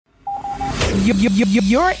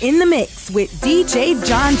You're in the mix with DJ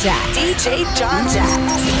John Jack. DJ John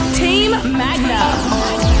Jack. Team Magnum.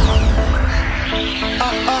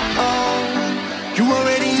 You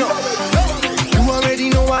already know. You already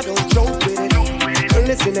know I don't joke with it. Girl,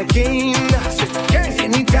 it's in a game.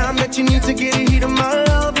 Anytime that you need to get a heat of my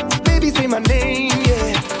love, baby, say my name,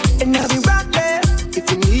 yeah. And I'll be right there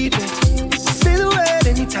if you need me. Say the word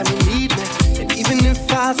anytime you need me. And even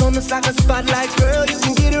if I was on the side of spotlight, girl, you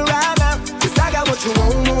can get it right now. Cause I got what you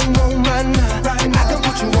want right now. And I got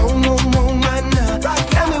what you want right now.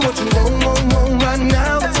 Tell me what you want right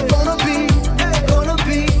now. What's it gonna be?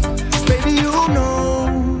 Cause baby, you know,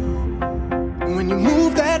 when you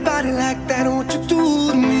move that body like that, what you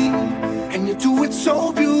do to me, and you do it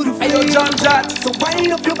so beautiful. Hey, yo, John Jack. So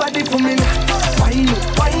wind up your body for me now.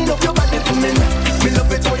 Wind up your body for me now. Me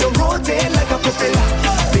love it how you rotate like a propeller.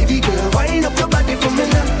 Baby girl, wind up your body for me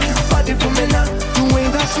now. Body for me now. The way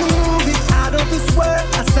that you move it out of this world,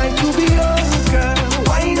 I signed to be yours, girl.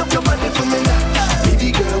 Wind up your body for me now.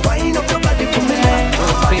 Baby girl, wind up your body for me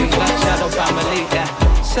now. Body for me now. Family, yeah.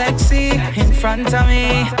 Sexy in front of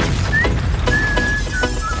me.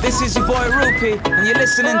 This is your boy Rupee, and you're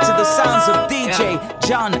listening to the sounds of DJ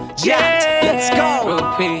John Jack. Let's go.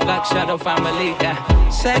 Rupee, Black Shadow Family, yeah.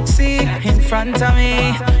 Sexy in front of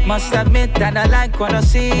me. Must admit that I like what I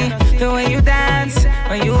see. The way you dance,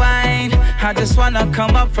 when you whine, I just wanna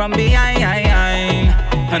come up from behind.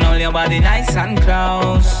 And hold your body nice and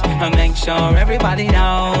close, and make sure everybody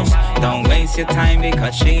knows. Don't waste your time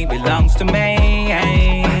because she belongs to me.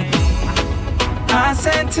 I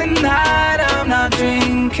said tonight I'm not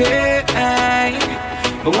drinking,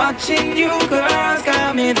 but watching you girls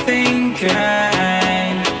got me thinking.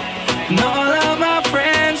 And all of my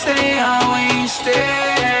friends, they are wasted.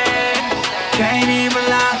 Can't even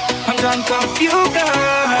lie, I'm drunk off you,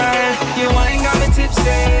 girl. You ain't got me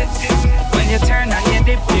tipsy when you turn and you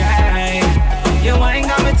dip, yeah. You ain't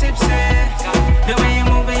got me tipsy the way you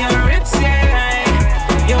moving your hips, yeah.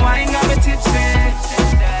 You ain't got me tipsy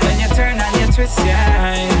when you turn and you twist,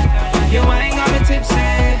 yeah. You ain't got me tipsy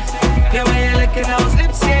the way you licking those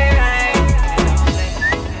lips, yeah.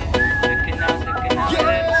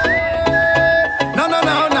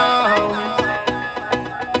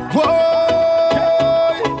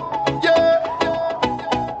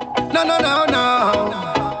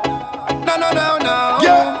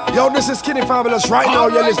 Yo, this is Skinny Fabulous. Right now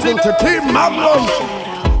you're listening to Team Magnum.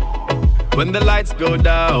 When the lights go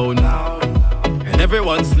down and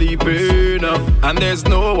everyone's sleeping and there's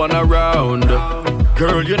no one around,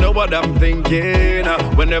 girl, you know what I'm thinking.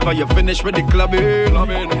 Whenever you finish with the clubbing,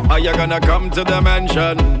 are you gonna come to the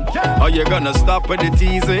mansion? Are you gonna stop with the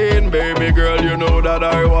teasing? Baby girl, you know that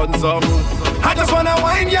I want some. I just wanna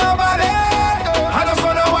wind your body. I just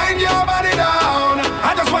wanna wind your body down.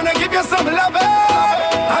 I just wanna give you some loving.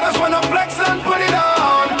 I just wanna flex and put it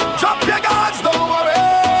on. Drop your guards, don't worry.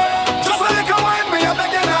 Just a little wine, me I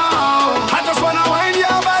beg you now. I just wanna wind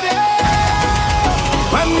your body.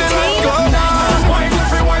 When the lights go down, wind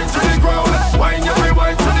every wine to the ground. Wind every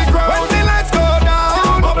wine to the ground. When the lights go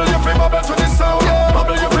down, bubble every bubble to the sound.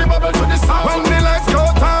 Bubble every bubble to the sound. When the lights go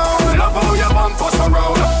down, love how your bump us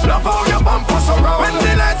around. Love how your bump us around. When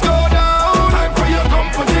the lights go down, time for you to come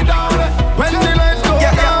put it down. When the lights go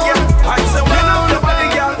down, I say wind up your body,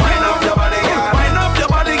 girl. Wind up your body, girl. Wind up your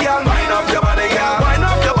body, girl. Wind up your body, girl. Wind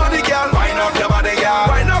up your body, girl. Wind up your body, girl.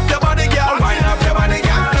 Wind up your body, girl. Wind up your body,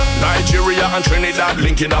 girl. Nigeria and Trinidad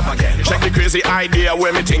linking up again. Check the crazy idea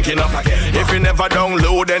where me thinking up again. If you never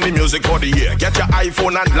download any music for the year, get your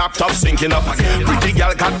iPhone and laptop syncing up again. Pretty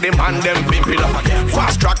girl got them and them pimping up again.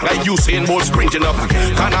 Fast track like Usain Bolt sprinting up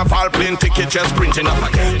again. Carnival plane ticket just printing up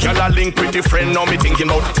again. Girl a link pretty friend, now me thinking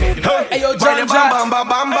about it. Hey yo, John Jack. Bam bam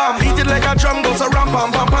bam bam. Beat it like a drum goes a ram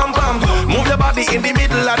pam pam pam pam. Move your body in the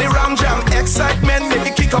middle of the ram jam. Excitement make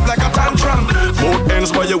it kick up like a tantrum. Both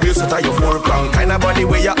ends by your waist at your foreground. Kind of body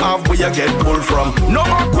where you have where you get pulled from. No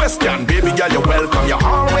more question, baby girl, you're welcome. You're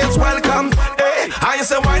always welcome. Hey, I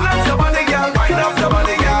say wind up your body, girl. Wind up your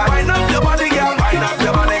body, girl. Wind up your body, girl. Wind up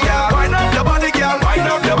your body, girl. Wind up your body, girl. Wind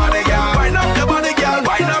up your body, girl. Wind up your body, girl.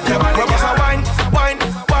 Wind up your body, girl. Wine,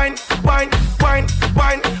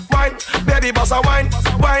 baby, boss a wine.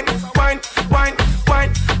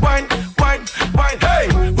 Hey,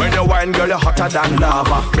 when you wine, girl, you're hotter than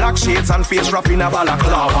lava. Black shades and face wrap in a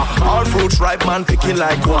balaclava. All fruits ripe, man, picking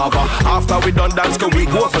like guava. After we done dance, go we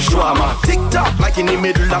go for shawarma. Tick tock like in the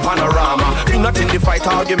middle of panorama. not in the fight,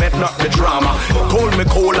 argument, not the drama. Call me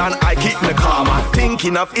cool and I keep me calmer.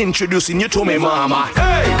 Thinking of introducing you to me mama.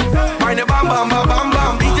 Hey, find a bam bam bam bam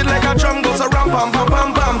bam. Beat it like a drum goes around bam bam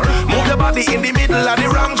bam bam. Move your body in the middle of the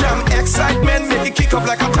ram jam. Excitement make it kick up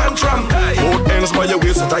like a tantrum. Both ends by your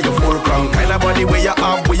waist so that you full crown. Kind of body where you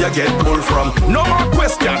have, where you get pulled from. No more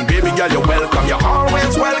question, baby girl, you're welcome. You're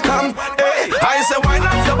always welcome. Hey, I say wind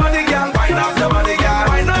up your body girl, wind up your body girl,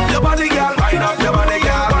 wind up your body girl, wind up your body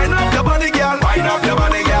girl, wind up your body girl, wind up your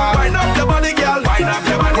body girl, wind up your body girl, wind up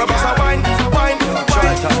your body girl. Wine, wine,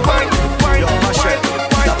 wine, wine, wine, wine.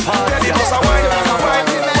 The party has wine, wine, wine,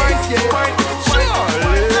 wine.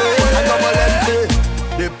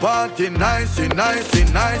 The party nice, nice,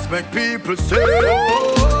 nice, make people say.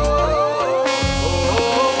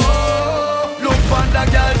 Look on the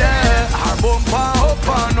girl there, her bumper up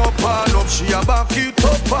and up and up. She a back it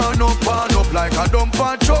up and up like a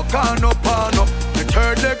dumper choke and up. The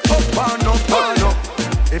third leg up and up.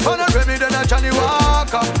 If I'm not ready, then I Johnny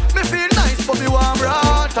Walker. Me feel nice for me warm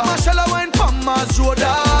rata. Mashallah wine from my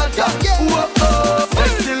data. Whoa,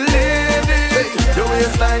 sexy lady, your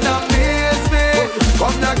waistline amaze me.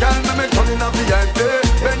 Come now, girl, me turning up the angle.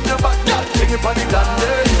 Bend your back, girl, sing it on the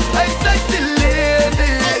dandy. Hey, sexy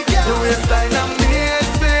lady, your waistline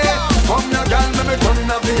amaze me. Come now, girl, me turning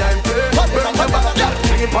up the angle. Bend your back, girl,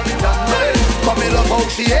 sing it on the dandy. Come me love how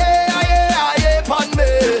she pon me.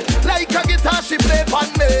 Like a guitar she play pon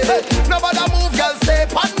me. Nobody move, girl, stay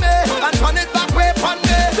pon me. And turn it back way pon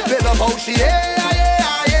me. Me love how she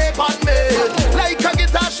pon me. Like a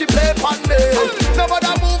guitar she play pon me.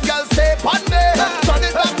 Nobody move, girl, stay pon me. Turn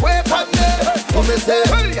it back way pon me. Me say,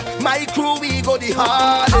 my crew we go the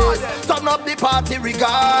hardest. Turn up the party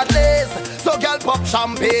regardless. So girl pop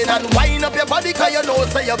champagne and wind up your body, cause you know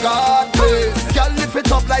say you got this. Girl lift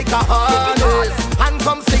it up like a harness and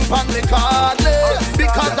come sing pon the cardless.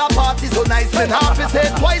 Because the party so nice and half is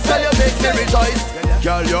it twice, so you make me rejoice.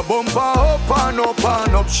 Girl your bumper up and up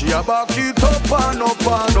and up. She a back it up and up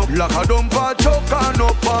and up. Like a dumper choke and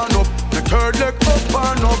up. The third leg up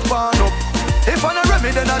and up. If I'm not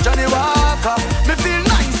Remy, then I'm Johnny Walker. Me feel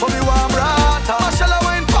nice for me warm rata. Mashallah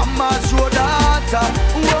wine from my data.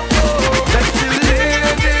 Whoa, sexy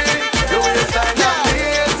lady, the waistline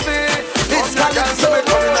amaze me. It's Calypso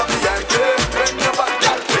Rose.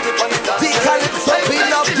 The Calypso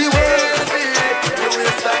beat up the world. The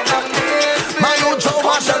waistline amaze me. My own Joe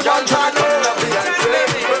Marshall Montano.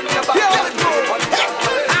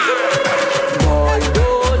 Boy,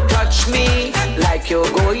 don't touch me like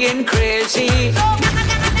you're going crazy.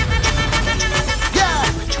 Yeah,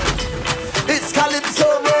 it's Calypso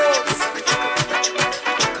Rose,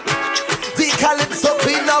 the Calypso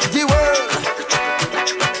queen of the world.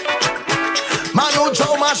 Manu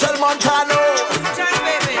Joe Marshall Montano.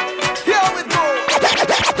 Here we go.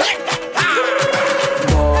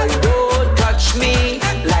 Boy, don't touch me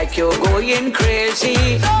like you're going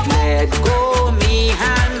crazy. Let go me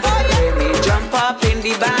hand, let me jump up in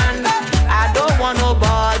the band. I don't want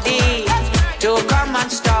nobody to come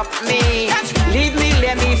and stop me. Leave me,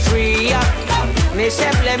 let me free up.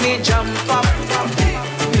 Myself, let me jump up.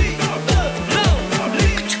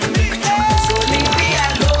 So leave me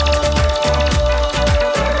alone.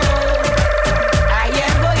 I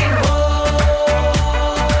am going home.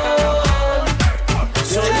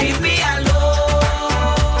 So leave me alone.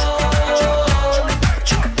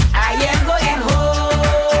 I am going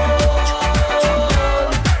home.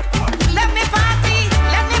 Let me party,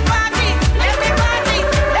 let me party, let me party,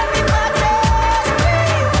 let me party.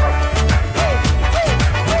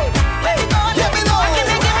 Let me know.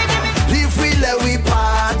 If we let we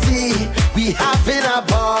party, we having a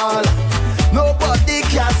ball. Nobody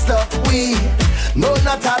can stop we. No,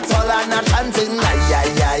 not at all, I'm not chanting. Ay,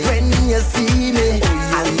 ay, ay. When you see me,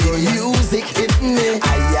 and the music hit me,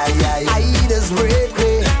 ay, ay, ay. I just break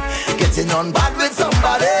me, getting on bad with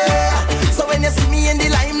somebody. So when you see me in the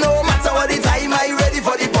line, no matter what the time, I ready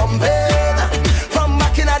for the pumping. From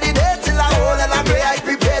back in the day till I hold and I pray, I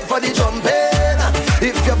prepared for the jumping.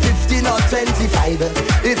 If you're 15 or 25,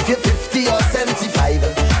 if you're 50 or 75,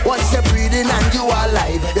 once you're breathing and you are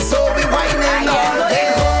alive, so we whining all day.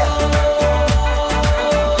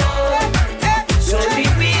 So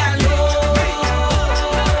leave me alone.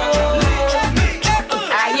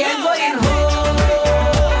 I am going home.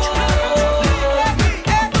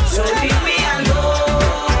 So leave me alone.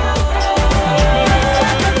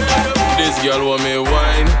 This girl want me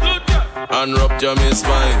wine and rupture me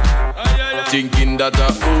spine. Thinking that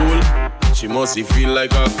a fool, she must feel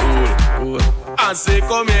like a fool. I say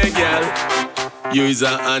come here girl, you is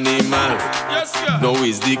an animal. No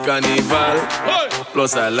is the carnival.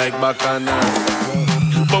 Plus I like bacchanal.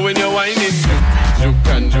 But when you're whining,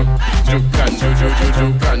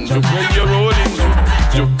 juke and juke. When you're rolling,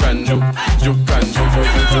 juke and juke, juke and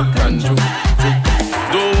juke and juke.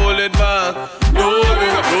 Don't hold it back, no,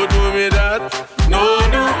 don't do me that. No,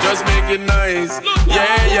 just make it nice.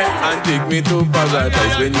 Yeah, and take me to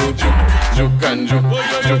paradise when you juke and juke,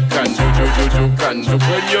 juke and juke and juke.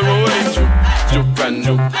 When you're rolling, juke and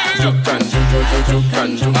juke, juke and juke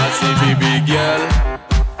and juke. I see baby girl,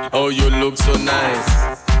 oh you look so nice.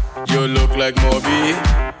 You look like Moby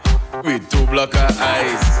with 2 blocker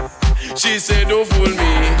eyes. She said don't fool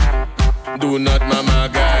me, do not mama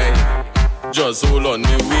guy. Just hold on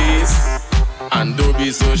me waist and don't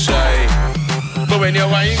be so shy. But when you're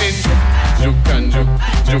whining, juke and juke,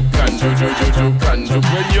 juke and juke and juke.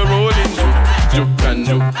 When you're rolling, juke and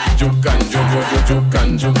juke, juke and juke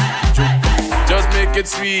and juke. Just make it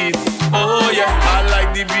sweet. Oh yeah, I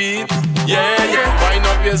like the beat. Yeah, wind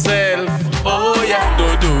up yourself. Oh yeah,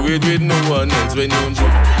 don't do it with no one else. When you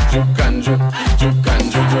juke and juke, juke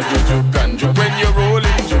and juke and juke. When you're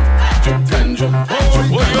rolling, juke and juke.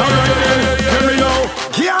 Hear me now,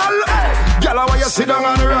 girl, why you sit down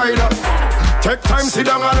on the rider? Take time, sit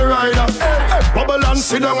down on the rider. Bubble and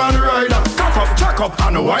sit down on the rider. Jack up,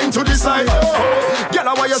 and wine to the side.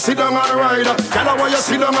 Girl, why you sit down on the rider? Girl, why you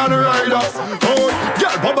sit down on the rider? Oh,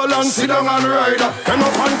 girl, bubble and sit down on the rider. Come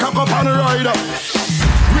up and cock up on the rider.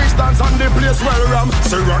 Rich dance on the place where ram.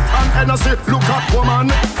 Ciroc and Hennessy, look at woman.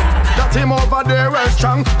 That him over there well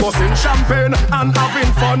strong, busting champagne and having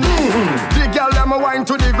fun. The girl them a wine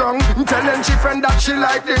to the ground, telling she friend that she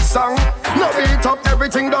like this song. No beat up,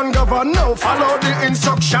 everything done govern. No follow the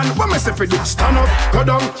instruction. What me say for you? Stand up, go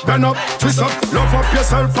down, bend up, twist up, love up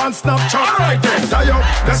yourself and Snapchat. Alright then, tie up,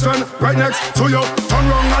 best friend right next to you. Turn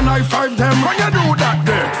round and high five them. When you do that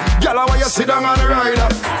there, girl, why you sit down on the rider?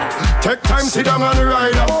 Take time, sit down on the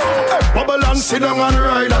rider. Bubble and sit down on the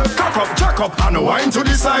rider. Cock up, jack up, and wine to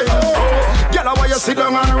the side. Girl, why you sit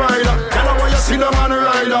down on the rider? Girl, why you sit down on the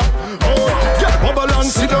rider? Oh, girl, bubble and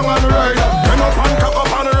sit down on the rider. Bend up and cock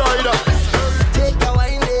up on the rider. Take a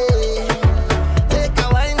wine day, take a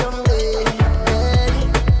wine on day.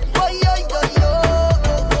 Oh, yo,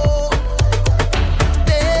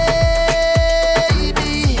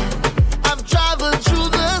 baby, I've traveled through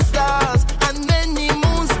the stars and many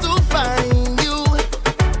moons to find you,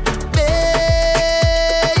 baby.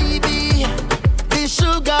 The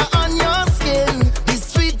sugar on your skin, the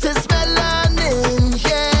sweetest melanin,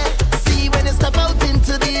 yeah. See when you step out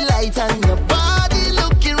into the light and your body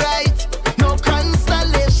looking right. No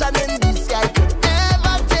constellation in the sky could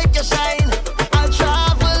ever take your shine. I'll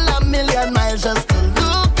travel 1,000,000 miles just to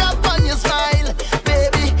look up on your smile.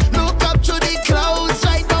 Baby, look up to the clouds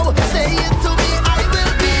right now. Say it to me, I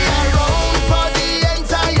will be around for the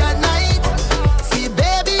entire night. See,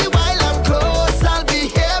 baby, while I'm close, I'll be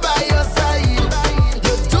here by your side.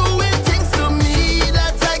 You're doing things to me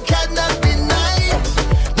that I cannot deny.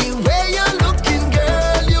 The way you're looking,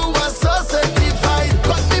 girl, you are so certified.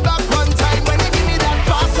 Cut me back one time when you give me that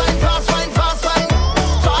fast wine, fast wine, fast wine.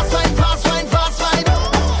 Fast wine, fast wine, fast wine.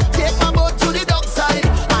 Take my boat to the dock side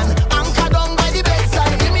and anchor down by the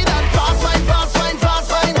bedside. Give me that fast wine, fast wine, fast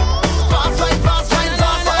wine. Fast wine, fast wine,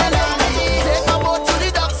 fast wine. Take my boat to the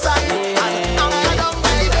dock side and anchor down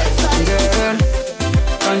by the bedside. Girl,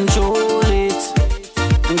 control it.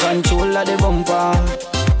 Control of the bumper.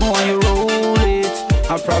 When you roll it,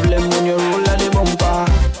 a problem when you roll of the bumper.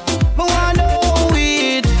 But wanna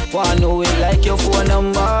know it like your phone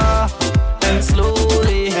number. And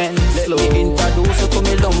slowly, let me introduce you to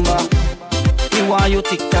me lumber. Me want you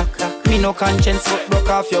tick-tock. Me no conscience but broke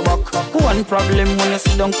off your back. One problem when you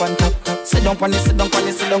sit down on top. Sit down on the, sit down on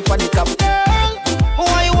the, sit down on the top. Girl,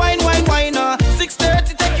 why you wine,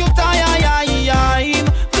 6:30 take you time.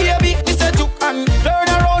 Baby, it's a juke and turn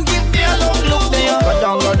around, give me a look there. Go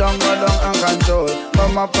down and control.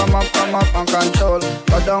 Come up and control.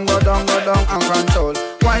 Go down and control.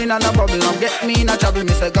 Wine and a bubble and get me in a trouble.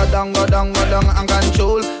 Me say go down and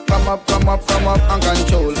control. Come up and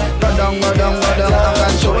control. Go down and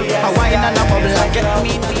control. A wine and a bubble and get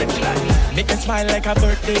me in a trouble. Make a smile like a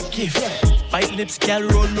birthday gift. Bite lips, girl,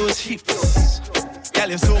 roll those hips. Girl,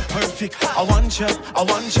 you're so perfect. I want you,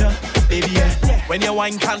 baby, yeah. When your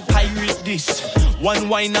wine can't pirate this. One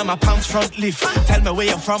wine and my pounds front lift. Tell me where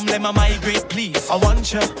you're from, let me migrate, please. I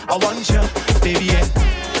want you, baby, yeah.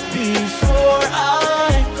 Before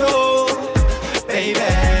I go, baby,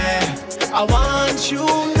 I want you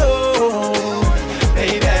to know,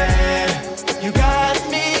 baby, you got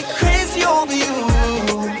me crazy over you.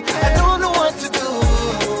 I don't know what to do,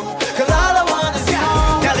 'cause all I want is you.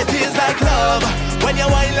 Girl, it feels like love when you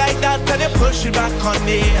whine like that and you push it back on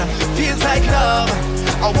me. Feels like love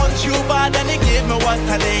I want you bad and you give me what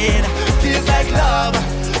I need. Feels like love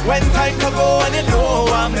when time to go and you know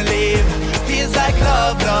I'm to leave. Feels like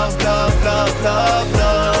love, love, love, love, love,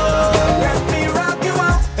 love. Let me rock you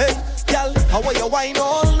out. Hey, girl, how are you wine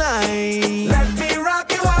all night? Let me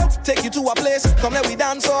rock you out. Take you to a place, come let we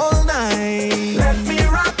dance all night. Let me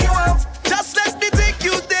rock you out. Just let me take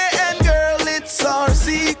you there, and girl, it's our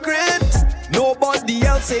secret. Nobody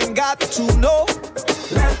else ain't got to know.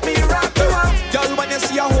 Let me rock you out. Girl, when you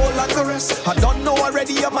see a whole lot of rest, I don't know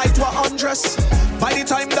already, you might want undress. By the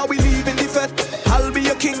time that we leave in the fed, I'll be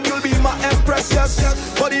your king, you'll be my empress, yes, yes.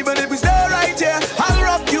 But even if we stay right here, I'll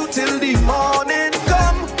rock you till the morning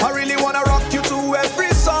come. I really wanna rock you to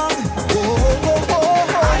every song. I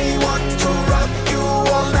want to rock you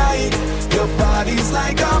all night. Your body's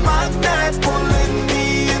like a magnet pulling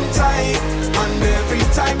me in tight. And every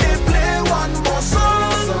time they play one more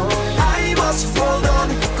song, I must hold on,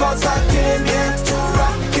 cause I came here to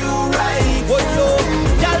rock you right. Oh no,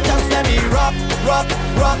 y'all just let me rock, rock,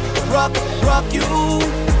 rock, rock, rock you.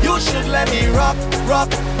 You should let me rock, rock,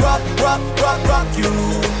 rock, rock, rock, rock you.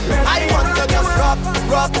 I want to just rock,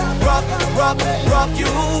 rock, rock, rock, rock you.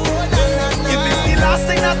 If it's the last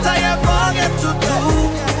thing that I ever get to do.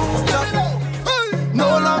 No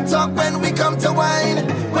long talk when we come to wine.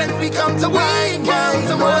 When we come to wine, girl.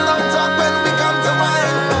 No long talk when we come to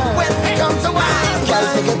wine. When we come to wine, girl.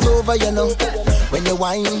 Take it over, you know. When you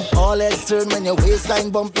whine, all heads turn when your waistline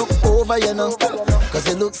bump look over, you know. Cause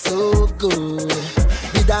it looks so good.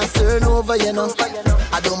 The dance turn over, you know.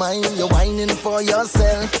 I don't mind you whining for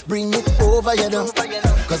yourself. Bring it over, you know.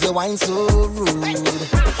 Cause you whine so rude.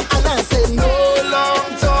 And I say no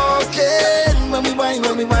long talking. When we whine,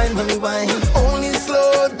 when we whine, when we whine. Only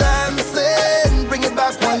slow dancing. Bring it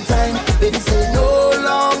back one time. Baby say no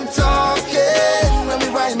long talking. When we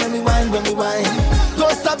whine, when we whine, when we whine.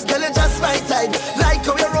 Don't stop, girl, it's just my time. Like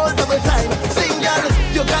how you roll double time. Sing, girl,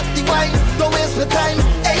 you got the wine. Don't waste my time.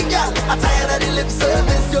 Hey, girl, I'm tired of the lip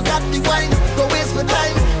service. You got the wine. Don't waste my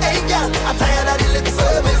time. Hey, girl, I'm tired of the lip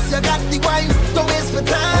service. You got the wine. Don't waste my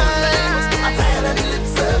time. I'm tired of the lip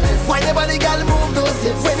service. Why nobody girl move those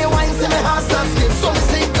hips? When you wine, see my heart start skip. So me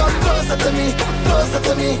say, come closer to me, closer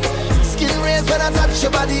to me. Skin raise when I touch your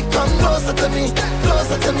body. Come closer to me,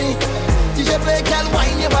 closer to me. DJ play, girl,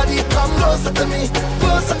 wine your body. Come closer to me,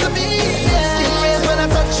 closer to me. Yeah. Skin raise when I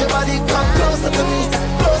touch your body. Come closer to me,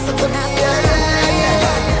 closer to me.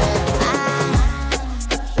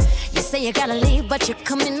 You say you gotta leave, but you're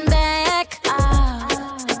coming back.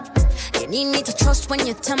 You need me to trust when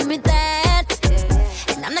you tell me that.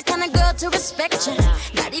 And I'm the kind of girl to respect you.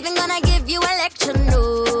 Not even gonna give you a lecture,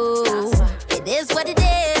 no. It is what it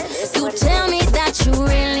is. You tell me that you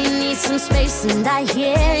really need some space, and I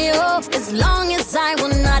hear you. As long as I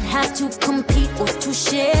will not have to compete or to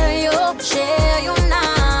share you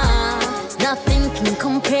now. Nothing can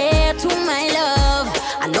compare to my love.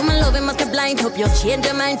 I know my love, it must be blind. Hope you'll change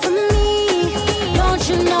your mind for me. Don't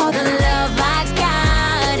you know the love I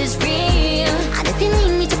got is real? And if you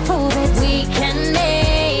need me to prove it, we can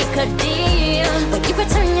make a deal. But if you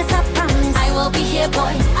return, yes, I promise I will be here,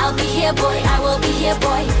 boy. I'll be here, boy. I will be here,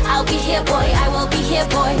 boy. I'll be here, boy. I will be here,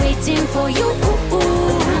 boy. Waiting for you.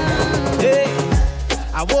 Hey,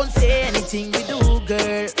 I won't say anything you do,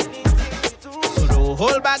 girl. So don't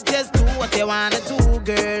hold back, just do what you wanna do,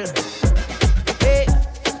 girl. Hey,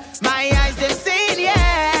 my eyes them saying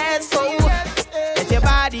yes, so let your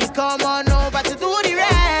body come on over to do the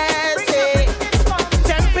rest. Hey,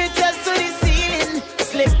 temperatures to the ceiling,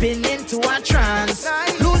 slipping into a trance.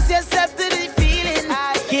 Lose yourself to the feeling.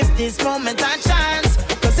 Give this moment a chance,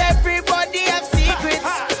 cause everybody have secrets,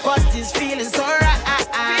 but this feeling so right.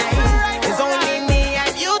 It's only me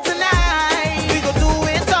and you tonight. We gon' do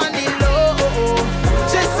it on the low,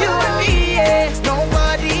 just you and me, yeah.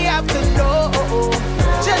 Nobody have to know.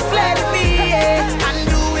 Just let it be, yeah. And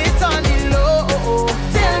do it on the low.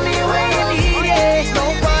 Tell me where you need it.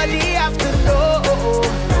 Nobody have to know.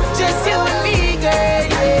 Just you and me, girl,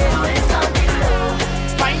 yeah.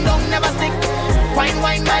 Wine don't never stick. Wine,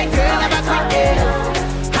 wine, my girl, never quit,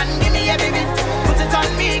 yeah. And give me every bit. Put it on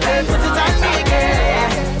me, girl. Put it on me, girl.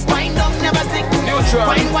 Wine don't never stick.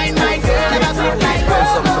 Wine, wine, my girl, never quit, like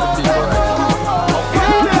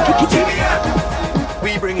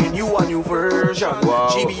We bringing you a new version. Wow.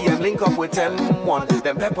 GBM link up with M1.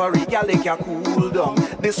 Them peppery gal they can cool down.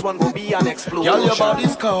 This one will be an explosion. Girl, your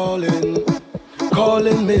body's calling,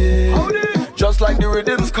 calling me. Just like the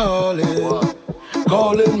rhythm's calling,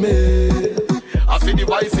 calling me. I see the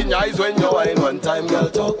voice in your eyes when you whine. One time, girl,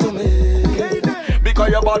 talk to me. Because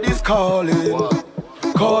your body's calling,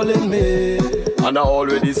 calling me. And I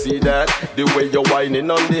already see that the way you're whining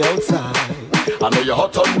on the outside. I know you're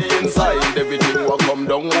hot on the inside. Everything will come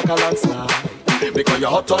down like a landslide. Because you're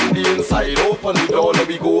hot on the inside. Open the door, let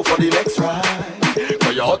me go for the next ride.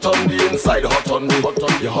 Because you're hot on the inside. You're hot on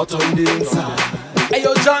the inside. Hey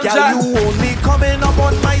yo, John Jack. You only coming up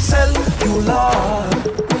on my cell, you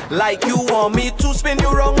love. Like you want me to spin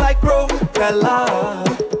you wrong like propeller.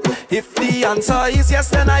 If the answer is yes,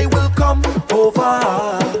 then I will come over.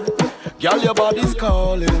 Girl, your body's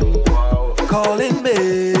calling, calling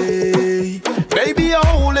me. Baby, you're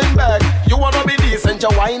holding back. You wanna be decent,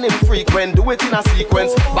 you're whining frequent. Do it in a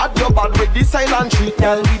sequence. Bad, you're bad with the silent treatment.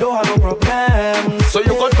 Girl, we don't have no problem. So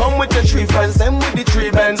you could come with your 3 friends, them with the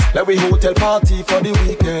 3 bands. Let we hotel party for the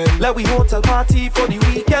weekend. Let we hotel party for the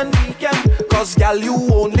weekend. Cause girl, you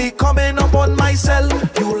only coming up on my cell,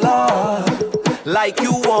 you love. Like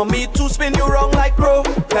you want me to spin you wrong like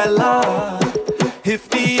propeller. If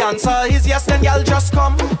the answer is yes, then y'all just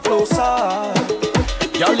come closer.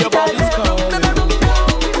 Y'all, your body's calling me.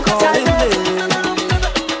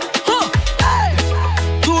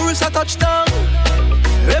 Tourists a touchdown.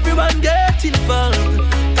 Everyone get involved.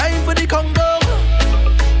 Time for the Congo.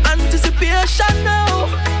 Anticipation now.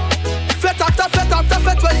 Fete after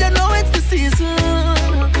fete, well you know it's the season.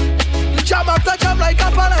 Jam after jam like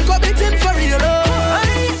a pan and go beating for real.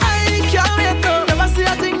 I can't wait now. Never see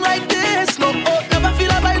a thing like this. No, oh, never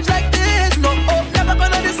feel a vibes like this. No, oh, never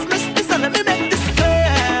gonna dismiss this and let me make this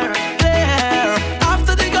clear.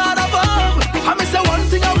 After the God above, I miss say one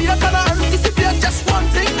thing and we are gonna anticipate just one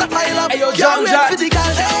thing that I love. Hey, yo, can't wait for the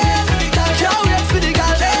girl. Can't wait for the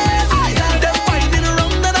girl. Them winding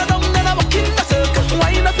around and around and I'm walking in a circle.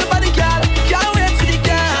 Wind up your body, girl. Can't wait for the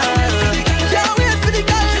girl. Can't wait for the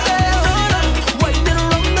girl. Winding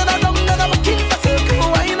around and around and I'm walking in a circle.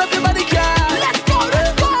 Wind up your body, girl. Let's go.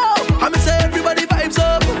 I miss say everybody vibes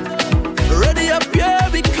up. Ready up, here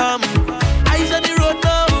we come. Eyes on the road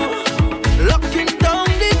now. Locking down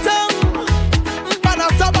the town. Ban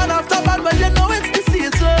after ban, well you know it's the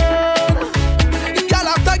season. Girl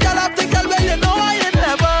after girl, well you know I in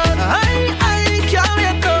heaven. I can't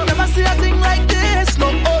wait now. Never see a thing like this. No,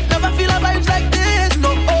 oh, never feel a vibes like this. No,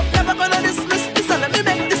 oh, never gonna dismiss this and let me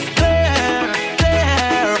make this clear.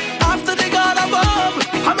 After the God above,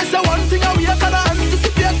 I miss say one thing and we are gonna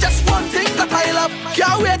anticipate just one thing that I love.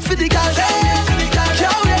 Can't wait for the girl.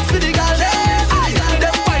 Can't wait for the girl.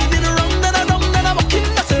 Them winding around and around and I'm walking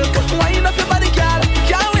in a circle. Wind up your body, girl.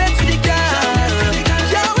 Can't wait for the girl.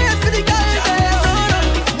 Can't wait for the girl.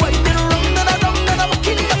 Winding around and around and I'm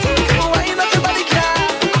walking in a circle. Wind up your body, girl.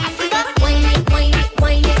 Wind it, wind it,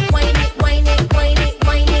 wind it, wind it, wind it, wind it,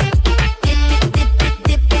 wind it. Dip it,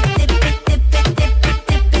 dip it, dip it, dip it, dip it, dip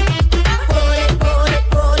it, dip it. Roll it, roll it,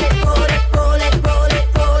 roll it, roll it, roll it, roll it,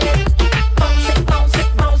 roll it. Bounce it, bounce it,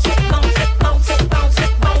 bounce it, bounce it, bounce it, bounce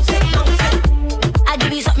it, bounce it, bounce it. I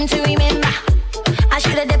give you something to remember. I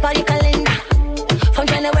should have dip on your calendar. From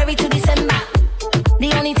January to December.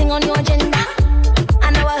 The only thing on your agenda. I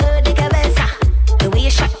know I heard the cabeza. The way you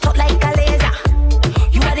shot up like a laser.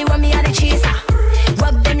 You are the one, me are the chaser.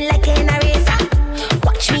 Rub them like an eraser.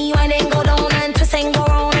 Watch me when they go down and twist and go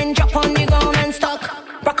round and drop on the ground and stuck.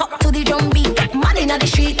 Rock up to the drum beat. Get mad in the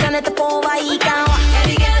street, turn it up over, he can walk.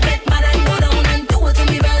 Every girl get mad and go down and do it to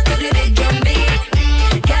me verse to the big drum beat.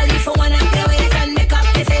 Girl, you for one up your waist and make up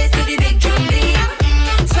your face to the big drum beat.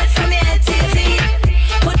 Sweat from your head to your feet.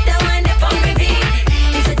 Put the one up on repeat.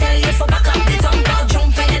 If I tell you for back up the tongue, go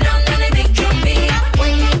jump and it down on the big drum beat.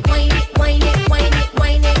 Wind it, wind it, wind it, wind it,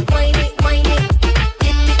 wind it, wind it, wind it.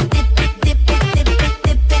 Dip it, dip it, dip it, dip it,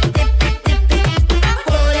 dip it, dip it, dip it.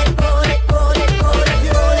 Roll it, roll it, roll it, roll it,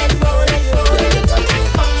 roll it, roll it, roll it.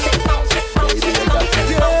 Bounce it, bounce it, bounce it, bounce it, bounce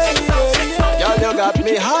it, bounce it, bounce it. Y'all, you got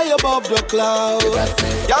me high above the clouds.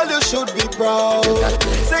 Y'all, you should be proud.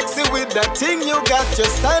 Sexy with that thing you got, you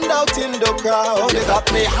stand out in the crowd. You got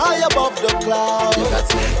me high above the clouds.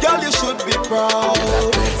 Y'all, you should be proud.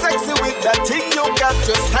 Sexy with that thing you got,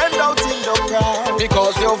 you stand out in the crowd.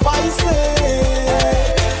 Because your voice,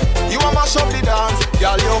 you a mash up the dance.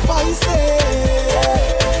 Y'all, your voice,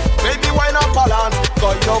 baby, why not balance?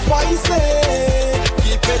 Cause your voice,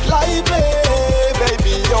 keep it lively.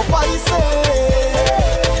 Baby, your voice,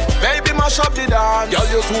 baby, mash up the dance. Girl,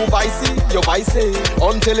 you too vicey, you vicey.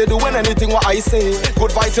 Until you doing anything what I say.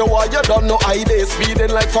 Good vice you want, you don't know I day.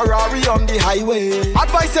 Speeding like Ferrari on the highway.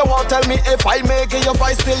 Advice you want, tell me if I make it your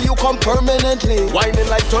vice till you come permanently. Whining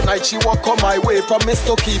like tonight, she won't come my way. Promise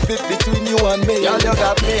to keep it between you and me. Girl, you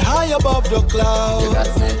got me high above the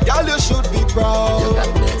clouds. Girl, you should be proud.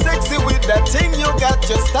 Sexy with that thing you got,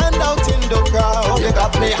 you stand out in the crowd. You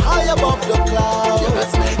got me high above the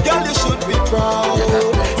clouds. Girl, you should be proud.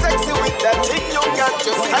 Sexy with that thing you got,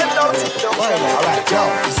 you stand out in the crowd. Alright, yo,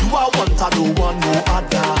 you are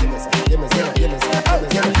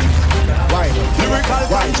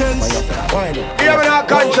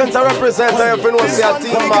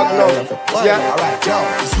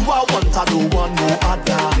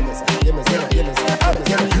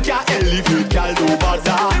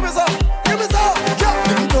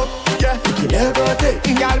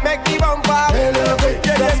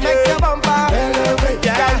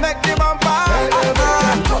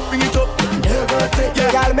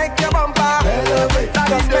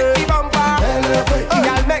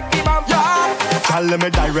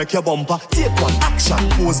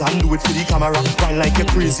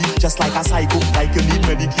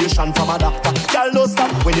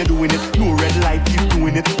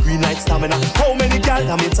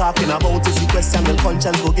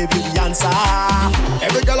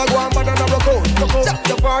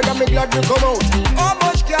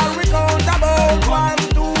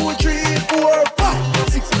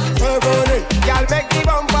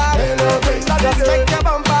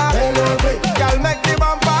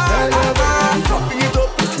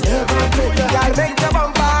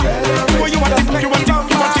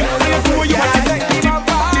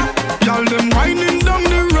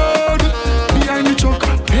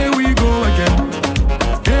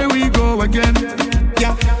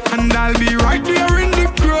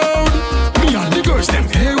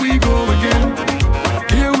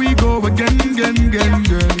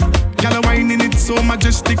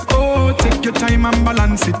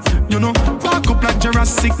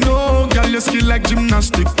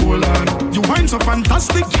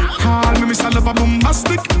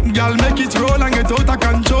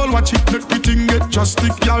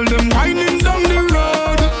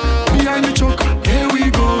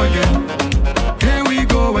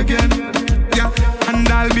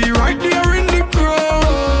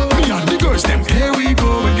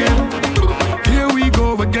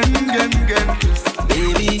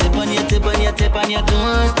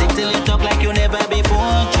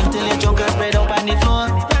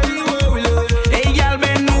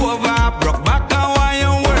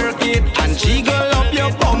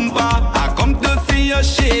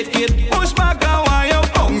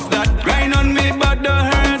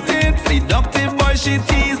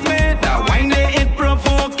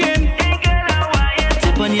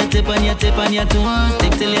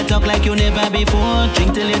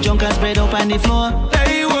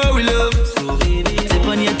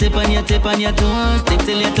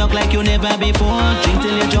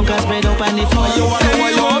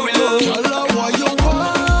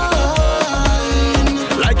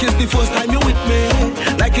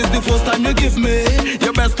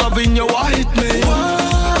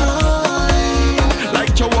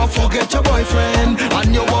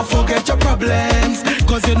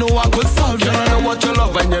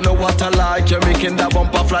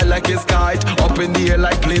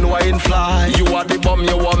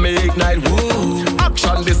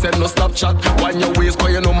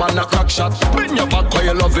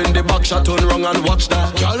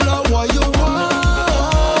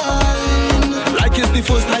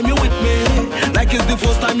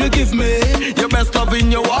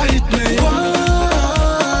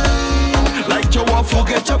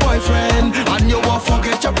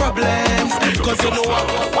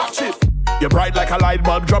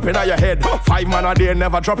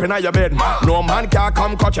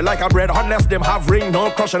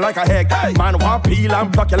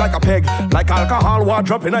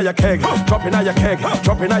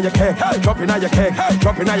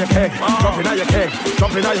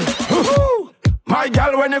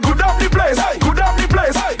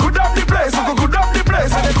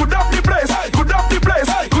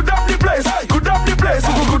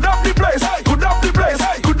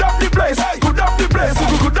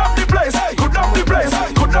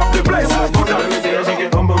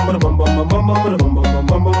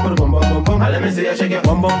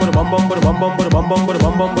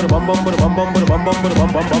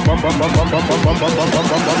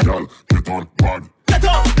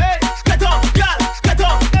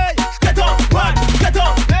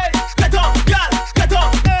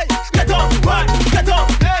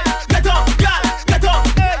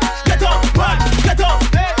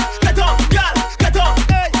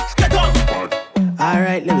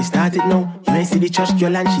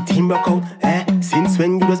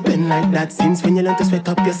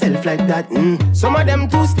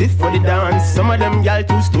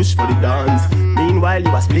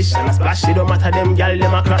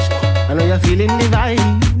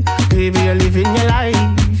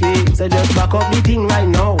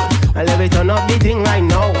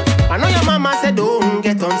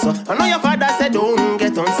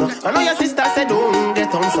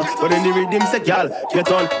But in the rhythm say, girl,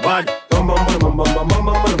 get on bad. Bum bum bum bum bum bum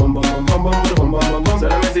bum bum bum bum bum bum bum bum bum. So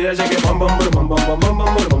let me see you shake it. Bum bum bum bum bum bum bum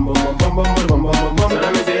bum bum bum bum bum bum bum. So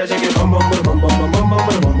let me see you shake it. Bum bum bum bum bum bum bum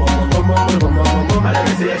bum bum bum bum bum bum. Let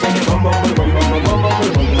me see you shake it. Bum bum bum bum bum bum bum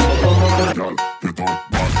bum bum.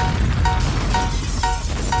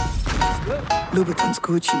 Louboutins,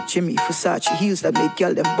 Gucci, Jimmy, Versace, heels that make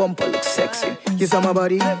girl them bumper look sexy. Yes on my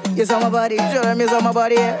body, yes on my body, show them yes on my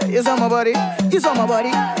body, yes on my body, yes on my body,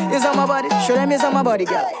 yes on my body, show them yes on my body,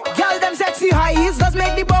 girl. Girl them sexy, high heels does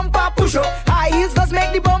make the bumper push up. High heels does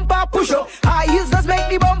make the bumper push up. High heels does make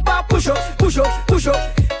the bumper push up, push up, push up.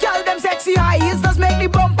 Girl them sexy, high heels does make the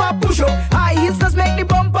bumper push up. High heels does make the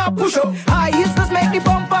bumper push up. High heels does make the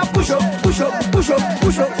bumper push up, push up, push up,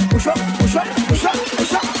 push up, push up, push up, push up,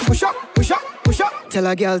 push up, push up, push up. Tell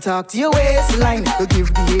a girl talk to your waistline. Don't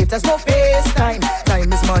give the haters no FaceTime.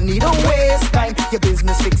 Time is money, don't waste time. Your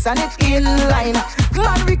business fix and it in line.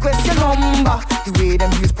 Man request your number. The way them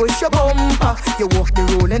use push your bumper. You walk the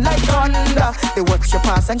rolling like thunder. They watch your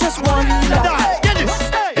pass and just wonder. Get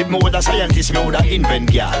this. If me was a scientist, me woulda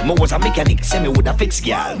invent girl. Me was a mechanic, say me woulda fix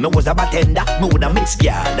girl. Me was a bartender, me woulda mix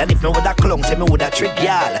girl. And if me was a clown, say me woulda trick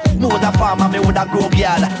girl. Me was a farmer, me woulda grow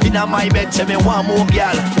girl. Inna my bed, say me want more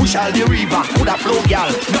girl. Push all the river, woulda flow girl.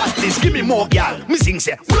 Got this, give me more girl. Me sing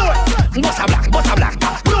say, blow it, bossa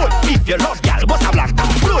blanca, blow it. If you love girl, bossa blanca,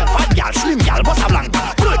 blow it. Fat girl, slim girl, bossa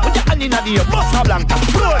blanca, blow it. Put your hand inna the air, bossa blanca,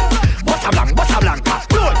 blow it. Bossa blanca,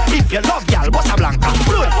 blow it. If you love girl, bossa blanca,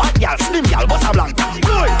 blow it. Fat girl, slim girl, bossa blanca,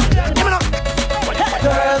 blow it. Give me now.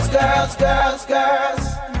 Girls, girls, girls, girls.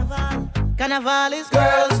 Carnival is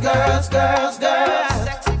girls, girls, girls, girls.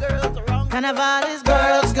 Sexy girls around. Carnival is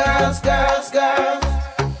girls, girls, girls, girls.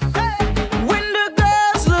 When the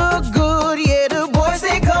girls look good, yeah, the boys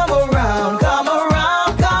they come around, come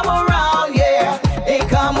around, come around, yeah, they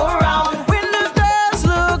come around. When the girls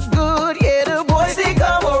look good, yeah, the boys they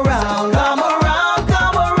come around, come around,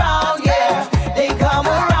 come around, yeah, they come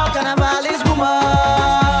around. Carnival is woman.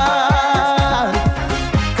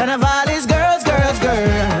 Carnival is girls, girls,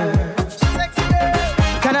 girls.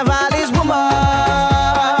 Carnival is woman.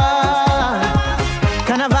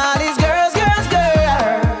 Carnival is girls, girls,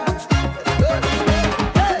 girls.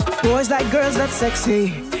 Boys like girls, that's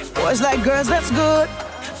sexy. Boys like girls, that's good.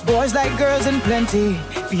 Boys like girls in plenty.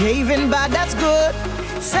 Behaving bad, that's good.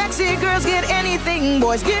 Sexy girls get anything.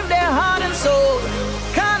 Boys give their heart and soul.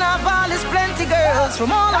 Carnival is plenty girls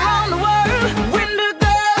from all around the world. When the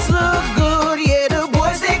girls look good, yeah, the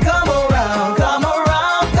boys they come around, come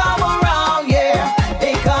around, come around, yeah,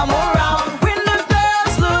 they come around. When the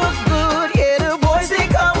girls look good, yeah, the boys they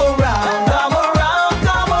come around, come around,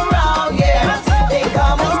 come around, yeah, they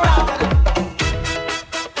come around.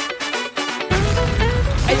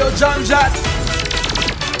 Hey yo, John Jett.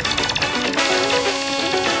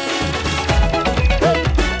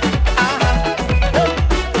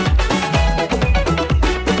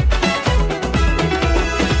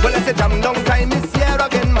 Well, I said jam down time is here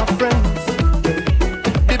again, my friends.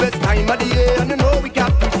 The best time of the year, and you know we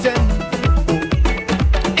can't pretend.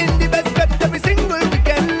 In the best bed every single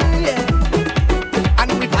weekend, yeah.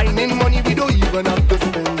 And we finding money we don't even have to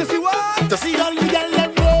spend. To see what? To see all the girl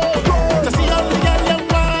them roll. To see all the girl them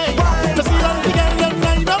wine. To see all the girl them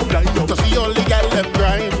line up. To see all the girl them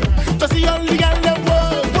grind. To see all the girl them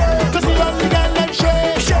roll. To see all the girl them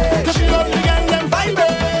shake. To see all the girl them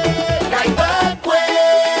vibrate. Like that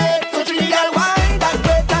way. So to the girl Wine that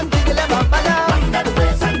waist and jiggle your bum now. wine that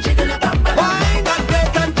waist and jiggle your bum. Wine that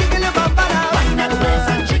waist and jiggle your bum now. Wine that waist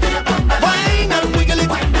and jiggle your bum. Wine and wiggle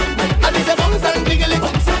it. And it's a bounce and jiggle it.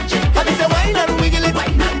 And it's a wine and wiggle it.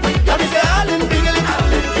 And it's a all and wiggle it.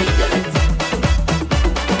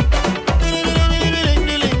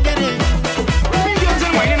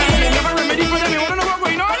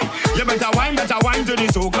 You better wine to the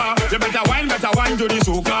soca. You better wine to the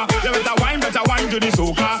soca. You better wine to the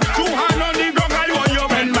soca. Two hands on the ground, I want you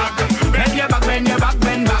bend back. Bend your back, bend your back,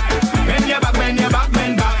 bend back. Bend your back, bend your back,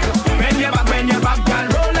 bend back. Bend your back, bend your back, girl.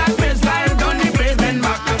 Roll like baseline, down the place, bend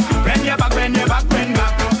back. Bend your back, bend your back, bend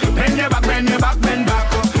back. Bend your back, bend your back, bend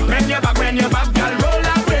back. Bend your back, bend your back, girl. Roll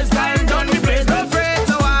like baseline, down the place. No afraid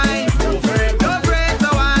to wine. No afraid to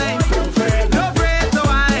wine. No afraid to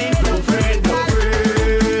wine. No afraid.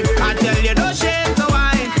 I tell you, no shame to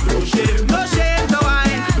wine. No shame to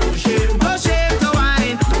wine. No shame to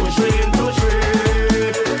wine. No shame.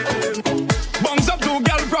 Bounce up to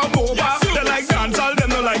girl from over. They like dancehall, them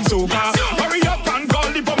no like soca. Hurry up and call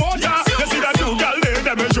the promoter. You see that two girl there,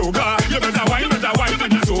 them a joker. You better wine to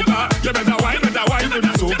the soca. You better wine to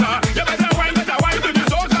the soca. You better wine to the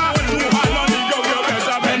soca. When you hard on the go, you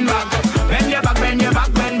better bend back. Bend your back, bend your back,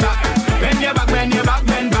 bend back. Bend your back, bend your back,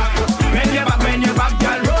 bend back.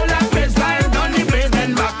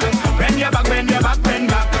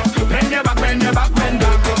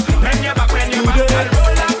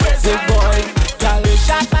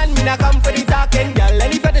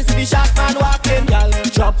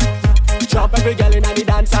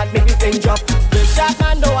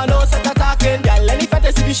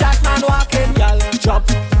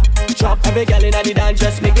 Every girl in the dance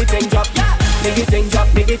just make it thing drop. Make it thing drop,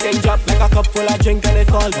 make it thing drop. Like a cup full of drink and it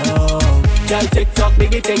fall down. Girl TikTok,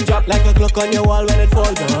 make it thing drop. Like a clock on your wall when it fall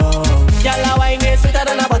down. Girl a wine is sweeter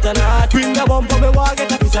than a butternut. Bring the bumper, me walk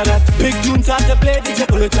get a piece of that. Big tune start to play, DJ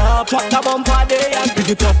pull it up. Chop the bumper there and pick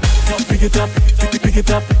it up. Pick it up, pick it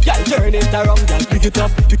up. Girl turn it around, girl pick it up.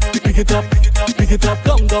 Pick it up, pick it up.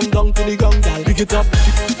 Down, down, down to the ground, girl. Pick it up,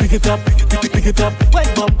 pick it up, pick it up. When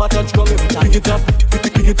bumper touch ground, pick it up,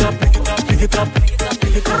 pick it up, pick it up,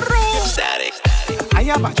 pick it up. Static. I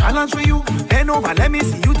have a challenge for you. Bend over, let me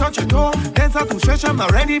see you touch your toe. Dance out to stretch, I'm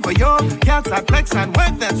not ready for you. Cats and flex and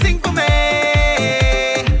work that, sing for me.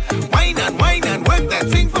 Wine and work that,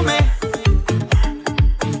 sing for me.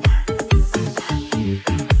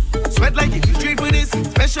 Sweat like if you trade for this.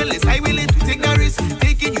 Specialist, I willing to take the risk.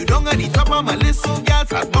 Taking you down on the top of my list. So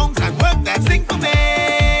cats and bounce and work that, sing for me.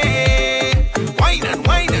 Wine and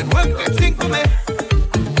work that, sing for me.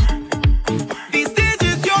 The stage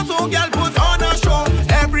is yours, so girl, put on a show.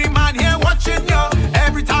 Every man here watching you.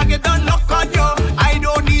 Every target done lock on you. I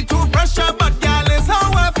don't need to pressure, but girl, is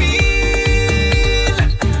how I feel.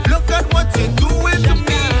 Look at what you're doing to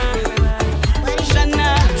me. Shana,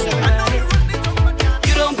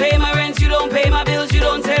 you don't pay my rent, you don't pay my bills, you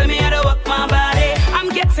don't tell me how to work my body. I'm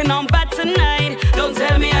getting on bad tonight. Don't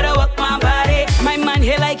tell me how to work my body. My man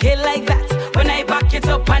here like that. When I back it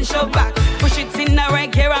up and show back, push it in the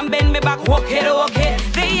right gear and bend me back, walk it.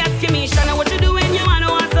 They asking me, Shana, what you doing? You wanna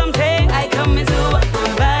want something? I come into work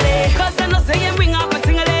my body. Cause I know say you bring up a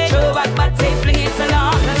tingly. Show back, but take fling it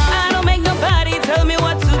along. I don't make nobody tell me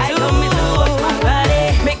what to do. I come into work my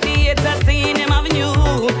body. Make the haters stay in them avenue.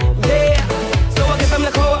 Yeah. So I give them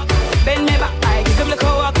the co-op. Bend me back, I give them the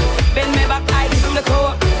co-op. Bend me back, I give them the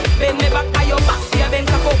co-op. Bend me back, I your back. Yeah, bend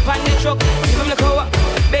cock up on the truck. Give them the co-op.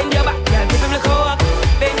 Bend your back, yeah, give them the co-op.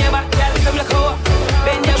 Bend your back, yeah, give them the co-op.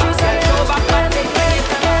 Bend your back, yeah, show back, but take fling it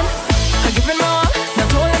along. I give it more,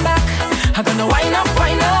 not holding back. I'm gonna wind up.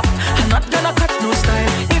 I'm not gonna cut no style.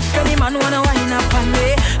 If any man wanna wind up on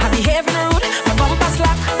me, I behave rude, my bumper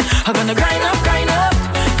slack. I'm gonna grind up.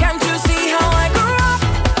 Can't you see how I grew up?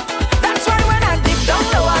 That's why when I dip down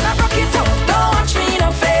low and I rock it up, don't watch me in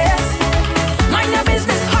the face. Mind your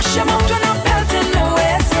business, hush your mouth when I'm pelting the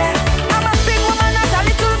waist, yeah. I'm a big woman, not a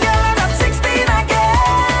little girl, I'm not 16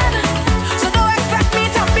 again. So don't expect me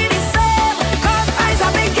to be the same, cause I's a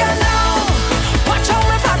big girl now. Watch how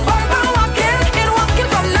my fat bumper walking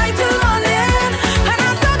from night till morning. And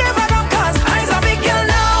I'm not ever up cause I's a big girl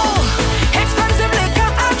now. Expensive liquor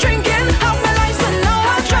I'm drinking, have my license now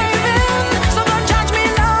I'm driving. So don't judge me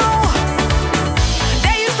now.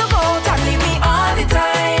 They used to go out and leave me all the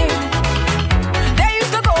time. They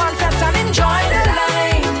used to go and fest and enjoy the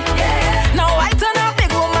line. Yeah. Now I turn a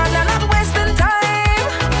big woman and not wasting time.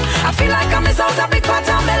 I feel like I miss out a big part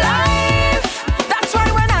of my life. That's why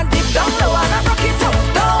when I dip down low and I rock it up,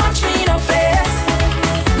 don't watch me in the face.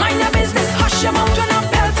 Mind your business, hush your mouth when I'm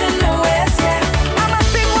pelting the waist, yeah. I'm a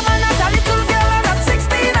big woman, not a little girl, I'm not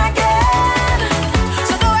 16 again.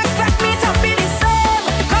 So don't expect me to be the same,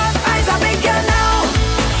 cause I's a big girl now.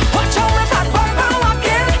 Watch how my fat bumper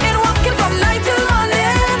walking from night till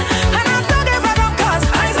morning. And I'm not ever up cause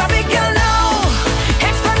I's a big girl now.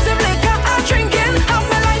 Expensive liquor I'm drinking, have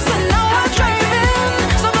my license now I'm driving.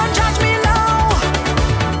 So don't judge me now.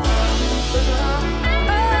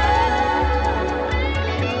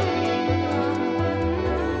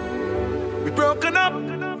 We broken up.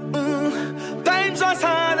 Times was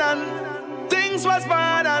hard and things was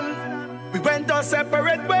bad and we went our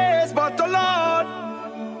separate ways. But the Lord,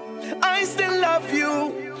 I still love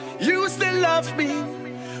you. You still love me.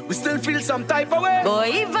 We still feel some type of way. Boy,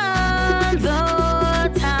 even though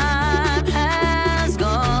time has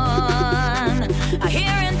gone, I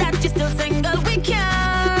hearing that you're still single, we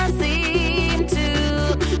can't seem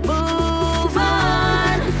to move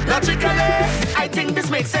on. Logically, I think this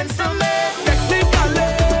makes sense to me.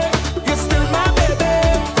 Technically, you're still my baby.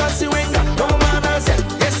 Cause you ain't got no manners yet.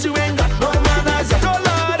 Yes, you ain't got no manners yet. Oh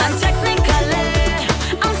Lord. And technically,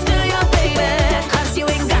 I'm still your baby. Cause you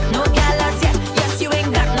ain't got no galas yet. Yes, you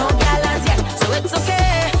ain't got no galas yet. So it's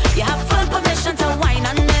okay. You have full permission to whine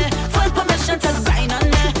on me. Full permission to grind on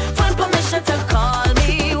me. Full permission to call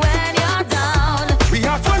me when you're down. We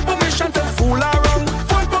have full permission to fool around.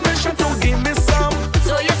 Full permission to give me some.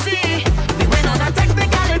 So you see, we went on a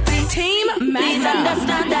technicality. Team Please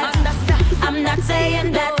understand that. I'm not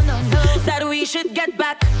saying that we should get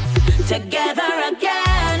back together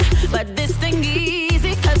again. But this thing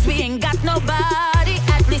easy, cause we ain't got nobody,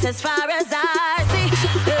 at least as far as I see.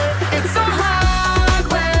 It's so hard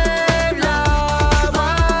when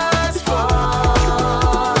lovers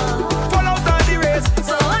fall. Fall out on the race.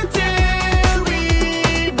 So until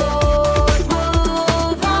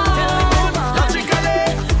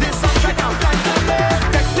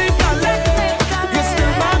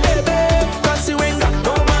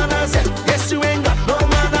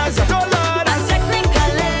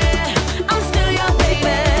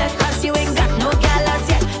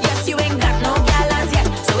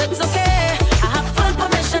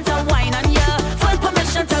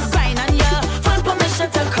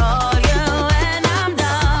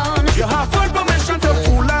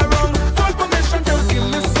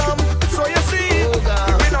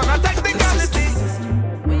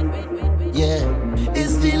Yeah,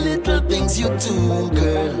 it's the little things you do,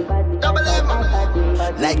 girl.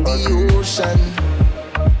 Like the ocean,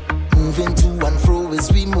 moving to and fro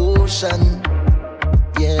is we motion.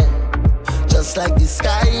 Yeah, just like the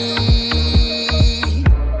sky.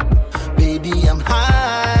 Baby, I'm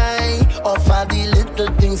high off all the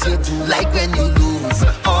little things you do. Like when you lose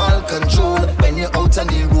all control, when you're out on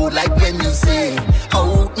the road. Like when you say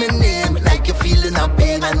out my name, like you're feeling a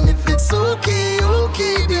pain. And if it's okay,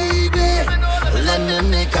 okay, baby, let me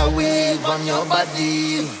make a wave on your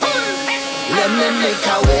body. Let me make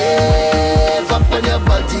a wave up on your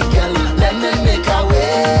body, girl. Let me make a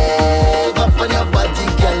wave up on your body,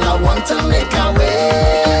 girl. I want to make a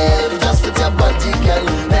wave just with your body, girl.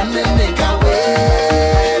 Let me make a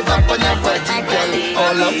wave up on your body, girl.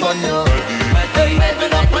 All up on your body.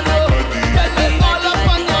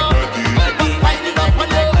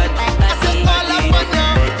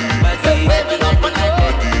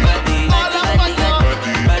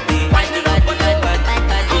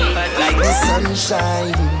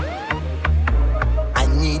 Sunshine, I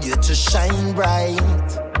need you to shine bright.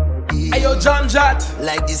 Yeah. Hey yo, John Jat.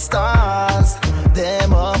 Like the stars,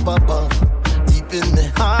 them up above, deep in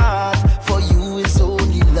the heart. For you it's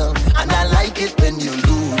only love, and I like it when you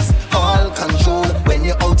lose all control. When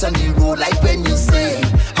you're out on the road, like when you say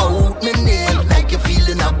out my name, like you're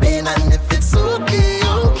feeling a pain. And if it's okay,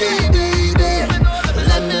 okay, baby,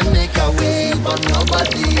 let me make a wave on your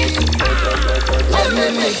body. Let me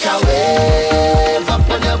make a wave up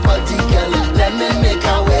on your body, girl. Let me make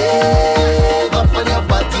a wave up on your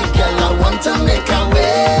body, girl. I want to make a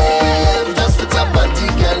wave just with your body,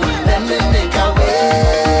 girl. Let me make a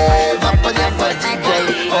wave up on your body, girl.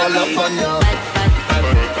 All up on your body.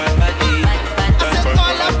 I said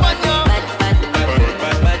all up on your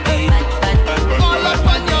body. All up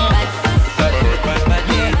on your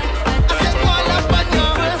body. I said all up on your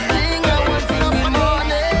first thing I want in the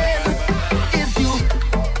morning is you.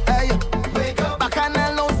 Hey, wake up, back and I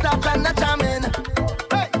don't stop and I'm jamming.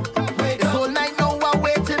 Hey, this whole night now I'm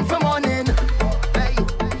waiting for morning. Hey,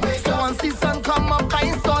 so once the sun come up, I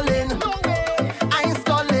installing. I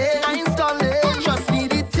installing. Trust me,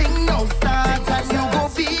 the thing now starts and you go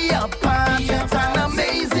be a part. It's an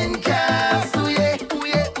amazing cast. Ooh yeah.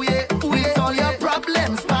 With all your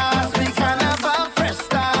problems past, we can have a fresh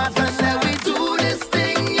start and then we do this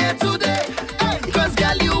thing here today. Cause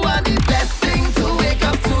girl, you are the best thing to wake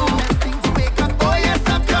up to. Oh yes,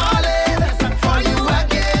 I'm calling for you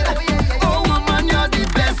again. Oh woman, you're the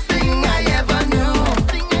best thing I ever knew.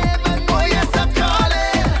 Oh yes, I'm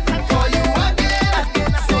calling for you again.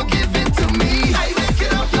 So give it to me. I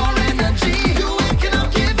waking up your energy. You waking up,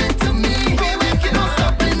 give it to me. We waking up,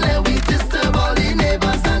 stopping there, we disturb all the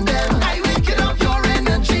neighbors and them. I waking up your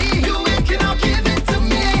energy. You waking up, give it to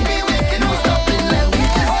me. We waking up, stopping there, we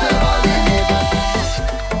disturb all the neighbors.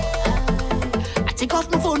 I take off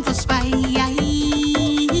my phone for spite.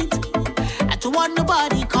 I don't want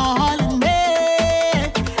nobody calling me.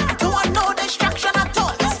 I don't want no distraction at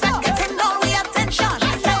all. It's not getting all the attention. Time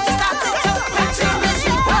to start to talk. Continuous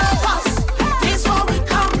purpose. This is what we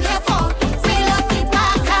come here for. Fill up the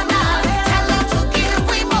back canal. Tell them to give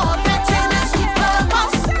we more. Continuous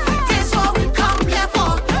purpose. This is what we come here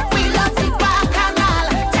for. Fill up the back canal.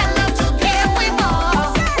 Tell them to give we more.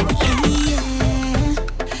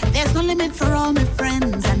 Yeah. There's no limit for all my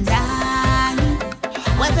friends and I.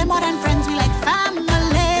 We're more than friends, we like family.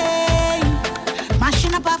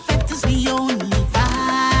 Mashing up our fit is the only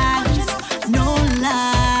vibe. No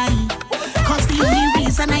lie. Cause the only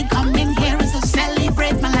reason I come in here is to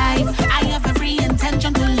celebrate my life. I have every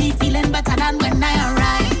intention to leave feeling better than when I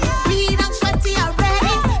arrived. We done sweaty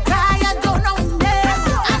already. Tired, don't know when.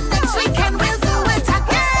 And next weekend we'll do it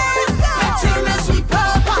again. Continuous with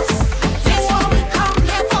purpose. This is what we come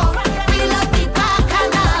here for. We love the back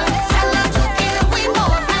canal. Tell them to give we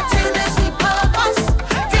more. Continuous with purpose.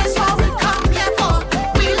 This is what we come here for.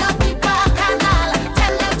 We love the back canal.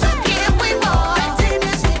 Tell them to give we more.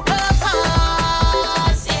 Continuous with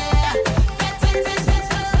purpose. Yeah. Continuous with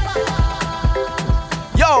purpose.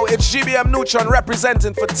 Yo, it's GBM Neutron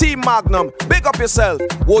representing for Team Magnum. Big up yourself.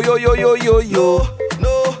 Whoa, yo, yo, yo, yo, yo.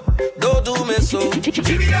 No, don't do me so.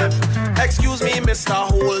 Excuse me, Mr.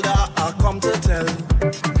 Holder, I come to tell.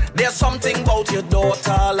 There's something about your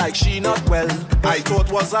daughter, like she not well. I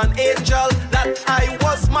thought was an angel that I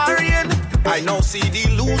was marrying. I now see the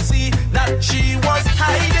Lucy that she was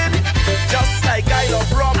hiding. Just like I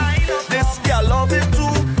love rum, this girl love it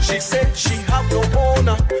too. She said she have no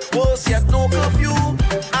owner, worse yet no curfew.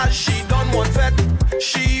 As she done one vet,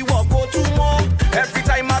 she walk go two more. Every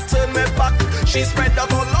time I turn my back, she spread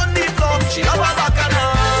out all on the floor. She love her back and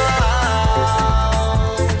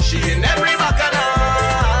she in every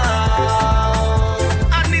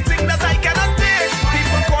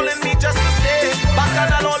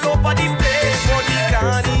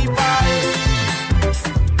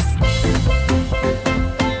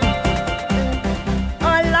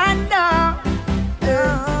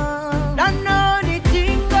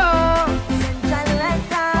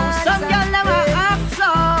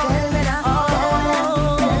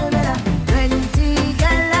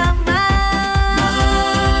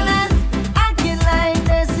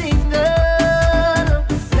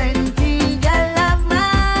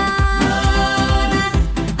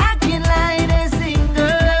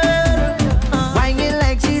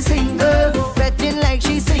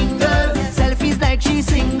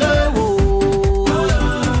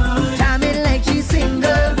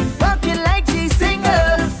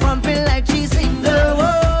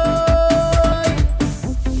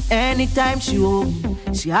home,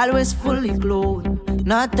 she always fully clothed,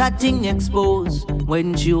 not a thing exposed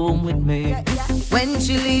when she home with me. When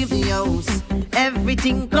she leave the house,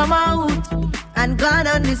 everything come out and gone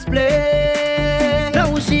on display.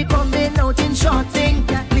 Now she coming out in short thing,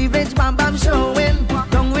 cleavage bam bam showing,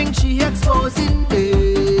 tongue ring she exposing.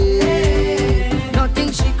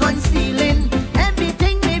 Nothing she concealing,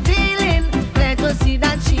 everything revealing. Glad to see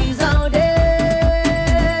that she's out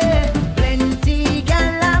there. Plenty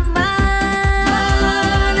gal of man,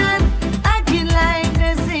 acting like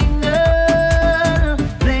the single.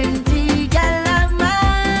 Plenty gal of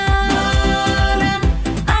man,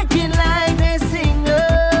 acting like the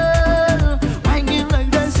single. Whining like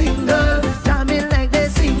the single, jamming like the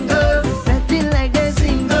single, betting like the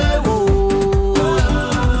single. Oh,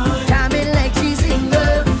 jamming like she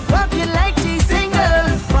single, walking like she single,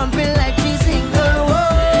 pumping like she single. Oh,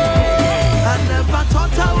 I never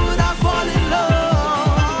thought I would have fallen in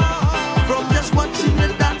love from just watching the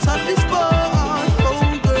dance on this board. Oh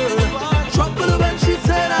girl, trouble when she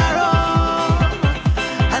turn around,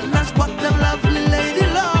 and that's what them lovely lady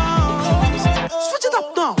loves. Switch it up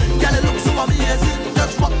now, girl, it looks so amazing.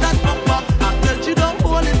 Just walk that bumper, I tell you don't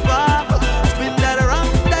hold it back. Spin that around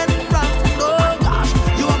and round. Oh gosh,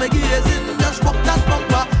 you are me gazing. Just walk that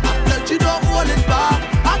bumper, I tell you don't hold it back.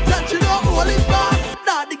 I tell you don't hold it back.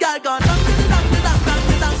 Now the girl gone.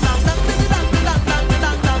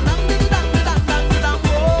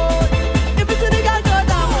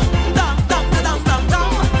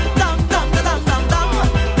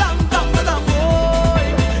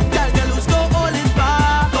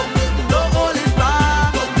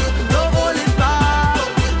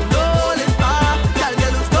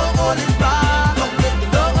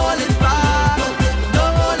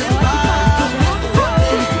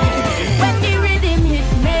 When the rhythm hit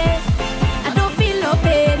me, I don't feel no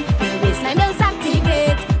pain. My waistline does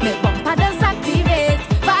activate, my bumper does activate.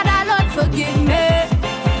 Father Lord forgive me,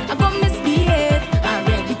 I go misbehave. I'm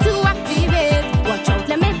ready to activate. Watch out,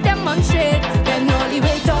 let me demonstrate. Then only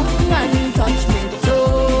wait up and touch me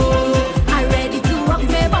toe. I'm ready to rock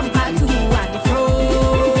my bumper to and fro.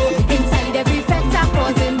 Inside every fetter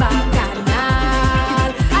causing bacchanal.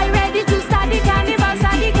 I'm ready to start the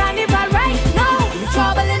carnival right now.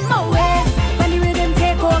 Trouble in my waist when the rhythm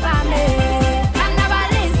take over me.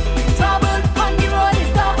 Carnivalist, trouble on the road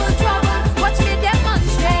is double trouble. Watch me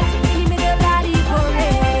demonstrate in the middle of the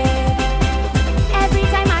parade. Every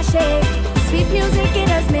time I shake, sweet music it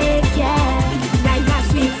does make, yeah. Like a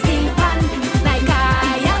sweet steel pan, like a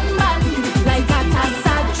iron man, like a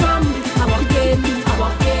tassa drum. I walk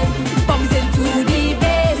in, bumps into the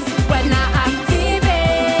bass when I activate.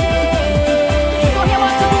 So you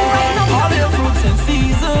want to do right now? All your fruits in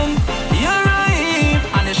season, you're ripe,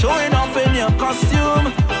 and you're showing off in your costume.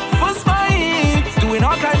 First bite, doing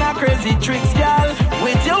all kind of crazy tricks, girl.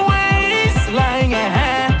 With your waistline,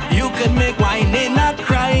 you can make whining a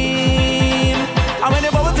crime. And when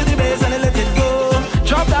you bubble to the bass and you let it go,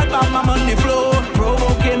 drop that bam bam on the floor,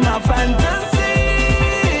 provoking my fantasies.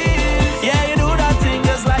 Yeah, you do that thing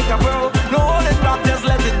just like a pro. No hold it back, just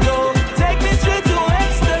let it go. Take me straight to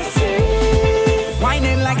ecstasy.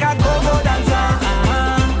 Whining like a go-go dancer,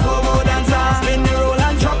 go-go dancer. Spin the roll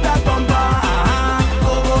and drop that bumper,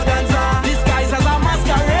 go-go dancer. Disguised as a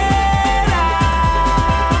masquerade,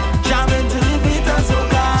 jamming to the beat and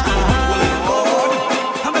soca,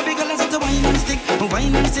 go-go. I'm a big girl, let's have to wine and stick.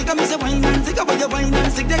 Wine and stick, I'm a wine and stick. About your wine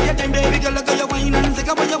and stick, take your time, baby girl, look at your wine and stick.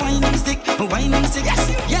 About your wine and stick, wine and stick. Yes,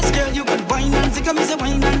 yes, girl, you could wine and stick. I'm a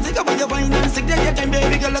wine and stick. About your wine and stick, take your time,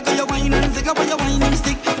 baby girl, look at your wine and stick. About your wine and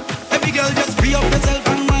stick. Every girl just free up yourself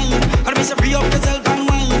and wine. Gotta be so free up yourself and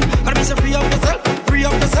wine. Gotta be so free up yourself, free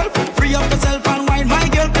up yourself, free up yourself and wine. My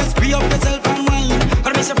girl, just free up yourself and wine.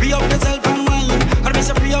 Gotta be so free up yourself and wine. Gotta be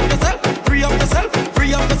so free up yourself, free up yourself,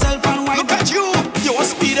 free up yourself and wine. Look at you, you a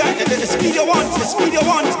speeder, the speed you want, the speed you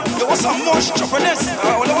want. You want some more stupidness,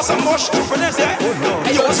 you want some more stupidness, yeah.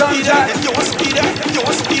 You a speeder, you a speeder, you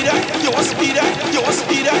a speeder, you a speeder, you a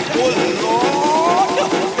speeder. Oh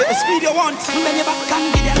Lord, the speed you want. Bend your back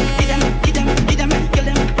and give them, give them, give them, give them, give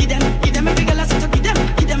them, give them, give them. Every girl I say to give them,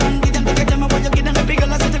 give them, give them, give them. What you give them? Every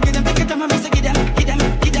girl I say to give them, give them. I say give them, give them,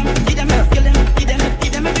 give them, give them, give them, give them,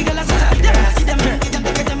 give them. Every girl I say to give them, give them, give them,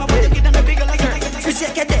 give them. What you give them? Every girl I say to give them. Freeze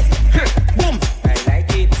it, boom. I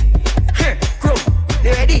like it. Crow,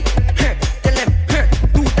 they ready? Tell them,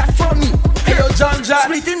 do that for me. Hey yo, John Jack.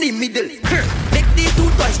 Split in the middle. Make the two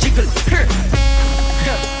toys jiggle.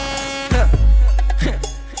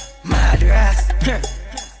 Madras.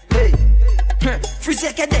 Hey, freeze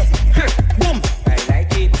it, boom. I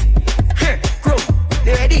like it. Crow,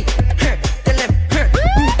 they ready? Tell them,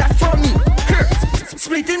 do that for me.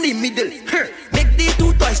 Split in the middle.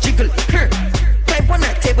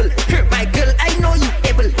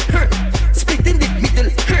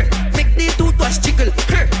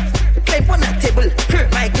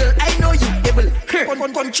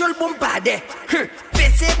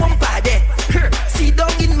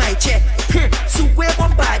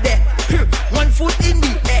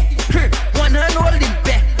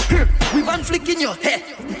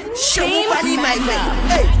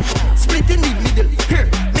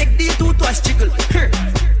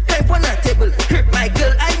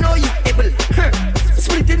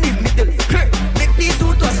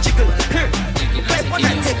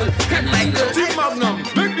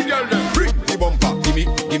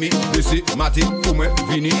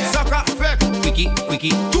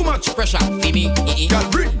 Quickie, too much pressure, Fimi. Girl,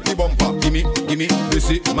 bring the bumper, gimme,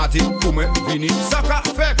 Missy, Matty, Kume, Vini, Saka,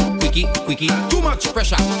 Fek. Quickie, too much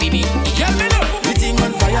pressure, Fimi. Girl, me love, the thing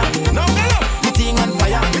on fire. Now me love, the thing on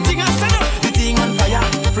fire. The thing on stand up, the thing on fire.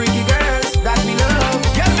 Freaky girls that me love.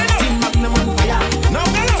 Girl, me love, Team Magnum on fire. Now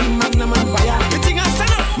me love, Team Magnum on fire. The thing on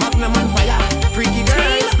stand up, Magnum on fire. Freaky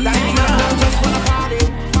girls that me love. Just wanna party.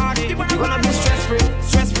 We wanna be stress free.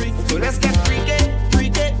 So let's get freaky.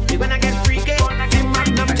 We wanna get freaky. Team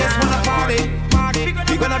Magnum just wanna party.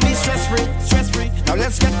 We gonna be stress free. Now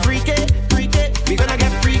let's get freaky. We gonna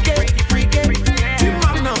get freaky. Team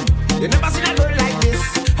Magnum, you never seen a girl like this.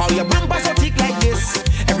 How your bumper so thick like this?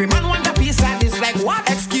 Every man want a piece like this. Like what?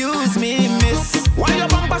 Excuse me, miss. Why your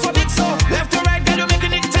bumper so thick so? Left to right, girl, you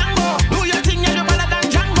making it tango. Do your thing, yeah, you better than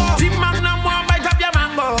Django. Team Magnum, one bite up your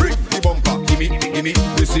mango. Bring the bumper, gimme,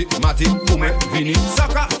 Missy, Matty, Kume, Vini,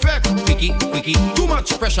 Saka, Fek. Quickie, too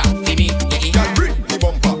much pressure, Fimi. Girl, bring the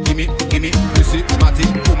bumper, gimme, Missy, Matty,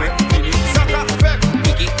 Kume, Vini, Saka, Fek.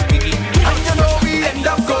 Quickie. And you know we end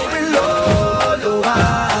up going lower,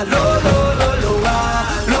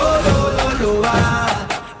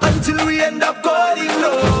 until we end up going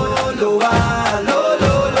lower,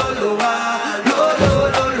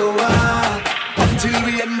 until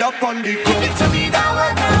we end up on the ground. Give it to me that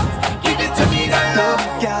workout, give it to me that love,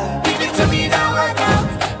 girl. Give it to me that workout,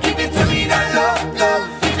 give it to me that love.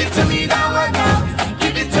 Give it to me that workout,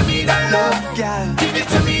 give it to me that love, girl. Give it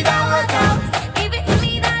to me that workout.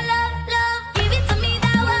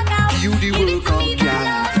 You the workout,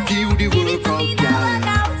 girl. You the workout, girl.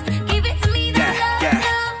 Give it to me that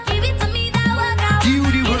love. Give it to me that workout. You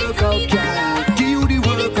the workout, girl. You the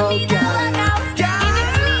workout, girl.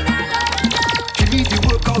 Give me the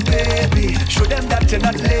workout, baby. Show them that you're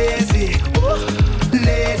not lazy. Oh,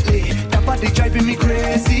 lately, that body driving me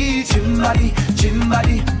crazy. Gym body.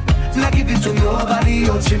 Now give it to nobody.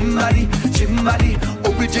 Oh, gym body.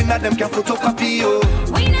 Original them can photocopy. Oh,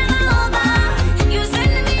 We never over. You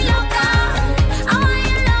sending me loca. I want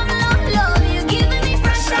your love. You giving me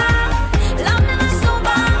pressure. Love never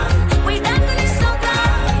sober. We dancing in soca.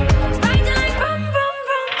 Riding like brum.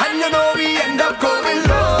 and you know we end up going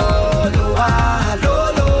lower,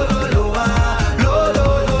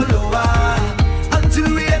 until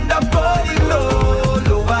we end up going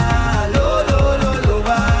lower,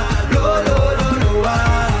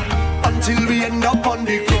 until we end up on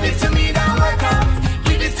the ground. Give it to me that workout,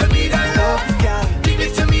 give it to me that love, girl. Give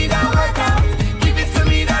it to me that workout, give it to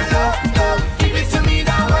me that love. Give it to me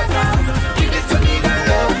that workout, give it to me that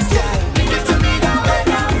love, girl. Give it to me that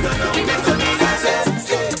workout, give it to me that love.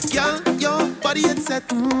 Yeah, your body it's set.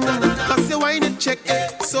 Cause you wine and check.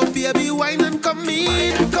 So baby, wine and come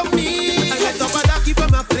in. I get up a ducky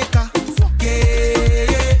from Africa.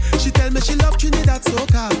 Yeah. She tell me she love Trinidad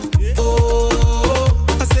soca. Oh,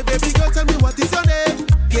 I say baby girl, tell me what is your name?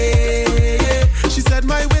 Yeah. She said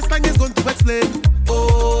my waistline is going to explain.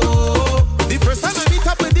 Oh, the first time I meet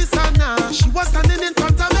up with this Anna, she was standing in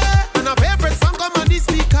front of me, and her favorite song come on the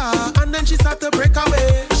speaker, and then she started to break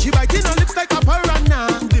away. She biting her lips like a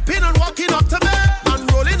piranha, dipping and walking up to me,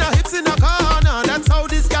 and rolling her hips in a corner. That's how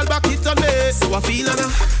this girl back it on me. So I feel on her,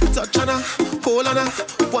 touch on her, hold on her,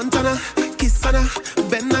 want on her, kiss on her,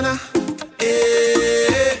 bend on her.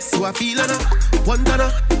 Eh. So I feel on her, want on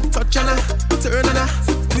her, touch on her, turn on her,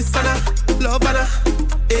 twist on her, love on her.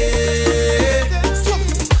 Eh. So,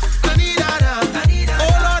 I need her.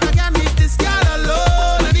 Oh Lord, I can't leave this girl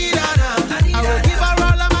alone. I need her. I will give her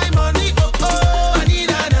all of my money. Oh, I need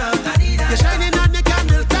her. You're shining on the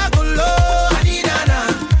candle, go low. I need her.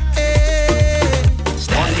 Eh.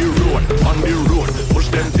 On the road, push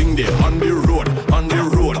them thing there. On the road,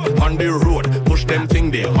 push them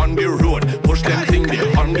thing there. On the road, push them thing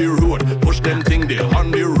there. On the road, push them thing there.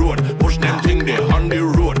 On the road, push them thing there. On the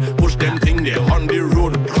road, push them thing there. On the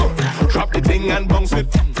road, drop the thing and bounce it.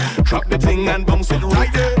 Drop the thing and bounce it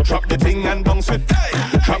right there. Drop the thing and bounce it.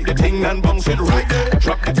 Drop the thing and bounce it right there.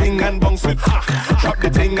 Drop the thing and bounce it. Drop the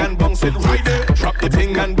thing and bounce it right there. Drop the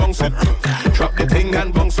thing and bounce it. Drop the thing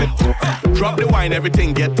and bounce it. Drop the wine,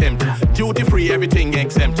 everything get tempted. Duty free, everything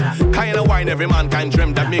exempt. Kind of wine every man can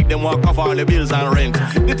dream that make them walk off all the bills and rent.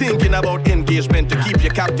 They thinking about engagement to keep you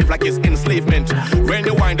captive like it's enslavement. When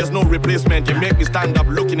the wine there's no replacement, you make me stand up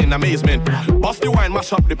looking in amazement. Bust the wine,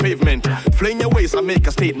 mash up the pavement. Fling your waist and make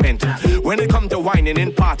a statement. When it come to whining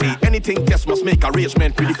in party, anything guest must make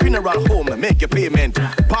arrangement. With the funeral home, make a payment.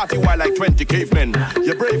 Party while like 20 cavemen.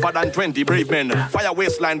 You're braver than 20 brave men. Fire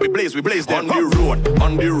waistline, we blaze them.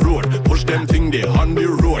 On the road, push them thing there. On the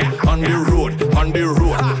road,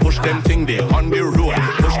 push them thing there. On the road,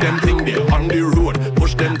 push them thing there. On the road,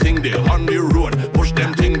 push them thing there. On the road, push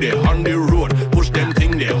them thing there. On the road, push them thing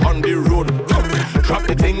Drop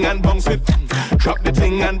the thing and bounce it. Drop the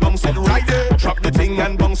thing and bounce it right there. Drop the thing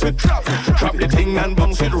and bounce it. Drop the thing and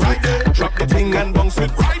bounce it right there. Drop the thing and bounce it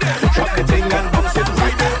right there. Drop the thing and bounce it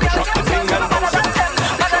right there. Drop the thing and bounce it.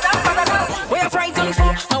 We're frightened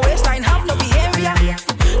for no waistline, have no behavior.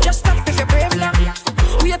 Just stop if you're brave enough.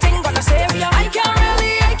 Who you think gonna save ya? I can't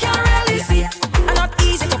really see. I'm not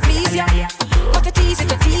easy to please ya, but it's easy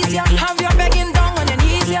to tease ya. Have you begging down on your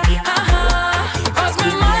knees ya? Cause my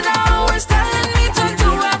mother always telling me to do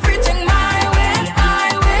everything my way, my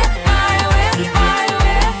way, my way, my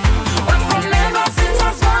way. But from ever since I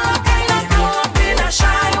was small, I kinda grew up in a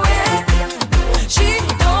shy way. She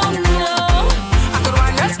don't know I could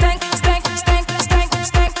want her stank, stank, stank, stank,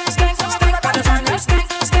 stank, stank, stank. But I find her stank,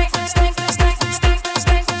 stank, stank, stank, stank,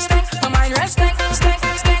 stank, stank. My mind her stank, stank,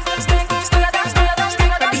 stank, stank, stank.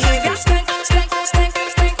 My behavior stank, stank, stank,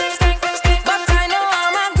 stank, stank, stank. But I know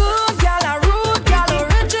I'm a good girl, a rude girl,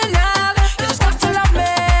 original. You just have to love me,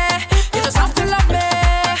 you just have to love me.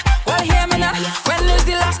 Well, hear me now. When is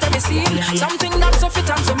the last time you seen something that's so fit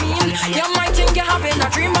and so mean? You might think you're having a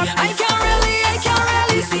dream, but I can't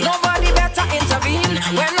really see. Nobody better intervene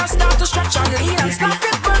when I start to stretch and lean and slap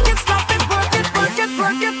it, work it, slap it, work it, work it,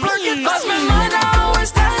 work it, work it. Cause my mother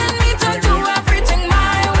always telling me to do everything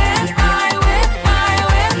my way, my way, my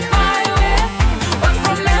way, my way. But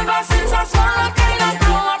from ever since I was small, I kinda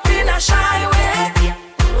grew up in a shy way.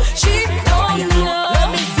 She don't know. Let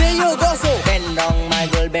me see you go so. Bend down, my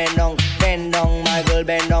girl, bend down. Bend down, my girl,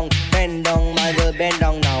 bend down. Bend down, my girl, bend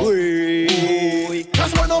down now.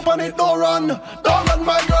 Just run up on it, don't run. Don't run,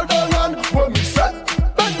 my girl, don't run. When me set,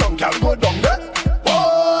 bend down, girl, go down there.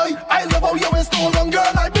 Boy, I love how you waist so long,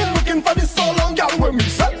 girl. I've been looking for this so long, girl. When me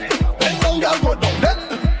set, bend down, girl, go down there.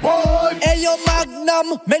 Boy, Hey, yo,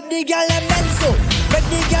 Magnum, make the girl and bend so. Make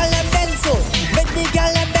the girl and bend so. Make the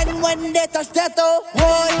girl and bend when they touch that toe.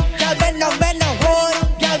 Boy, girl, bend down, bend down. Boy,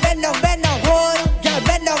 girl, bend down, bend down. Boy, girl,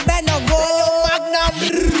 bend down, bend down. Boy, yo, Magnum.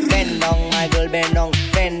 Bend down, my girl, bend down.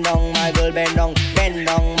 Bend down, my girl, bend down. Bend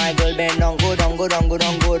down, my girl, bend down. Go down, go down, go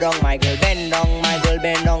down, go down, my girl, bend down, my girl,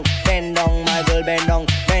 bend down. Bend down, my girl, bend down.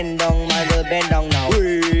 Bend down, my girl, bend down now.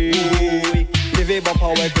 Levez bon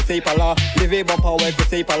power que c'est pas là. Levez bon power que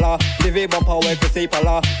c'est pas là. Levez bon power que c'est pas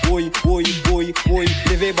là. Oui, oui, oui, oui.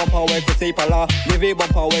 Levez bon power que c'est pas là. Levez bon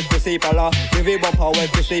power que c'est pas là. Levez bon power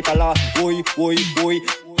que c'est pas là. Oui, oui, oui.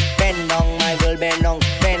 Bend down, my girl, bend down.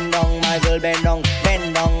 Bend down, my girl, bend down.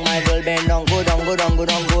 Bend down, my girl, bend down. Go down, go down, go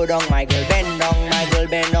down, go down, my girl, bend down, my girl,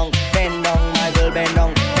 bend down. Bend down, my girl, bend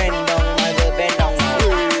down. Bend down, my girl, bend down.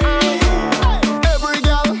 every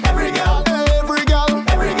girl, every girl, every girl,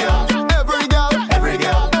 every girl, every girl, every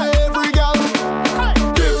girl, every girl.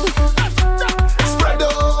 Dip, spread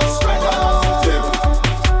out, dip,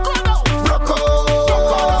 rock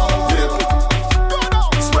out, dip,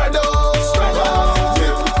 spread out,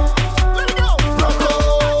 dip, rock out.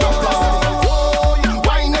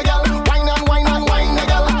 Wine a girl, wine and wine and wine a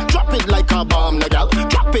girl. Drop it like a bomb, a girl.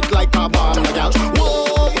 Drop it like a bomb, a girl.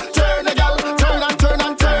 Whoa, turn a girl, turn and turn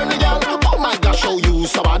and turn a girl. Oh my gosh, show you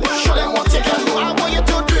somebody. Show them what you can do. I want you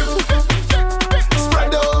to dip,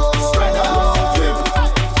 spread out, dip,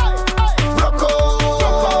 rock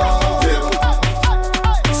out, dip,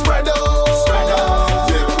 spread out,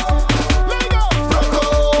 dip, rock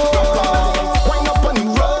out. Wind up on the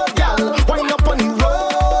road, girl. Wind up on the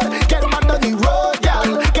road. Get mad on the road, girl.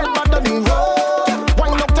 Get mad on the road.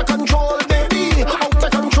 Wind up to control, baby. Out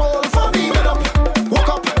of control for me. Get up, walk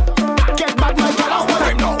up, get mad, my girl. I want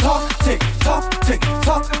it now. Talk, tick, tock, tick,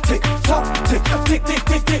 tock, tick, tick, tick,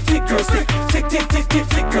 tick, tick, tick, girl, stick, tick, tick, tick, tick,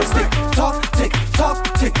 tick, girl, stick, talk, tick, tock,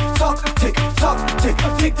 tick, tock, tick,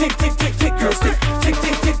 tick, tick, tick, tick, tick, girl, stick, tick,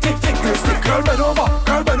 tick, tick, tick, tick, girl, stick. Girl, bend over,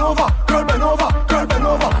 girl, bend over, girl, bend over, girl, bend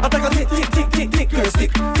over. I take a tick, tick, tick, tick, tick, girl,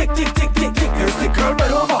 stick, tick, tick, tick, tick, tick, girl, stick. Girl,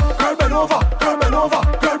 bend over, girl, bend over, girl, bend over,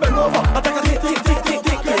 girl, bend over. I take a tick, tick, tick, tick,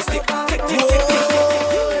 tick, girl, stick, tick, tick, tick, tick, tick.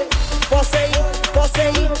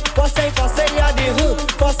 Forcey, y'a des roues.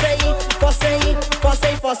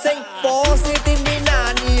 Forcey, force it in the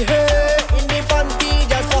nanny, hey. In the panty,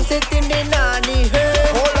 just force it in the nanny, hey.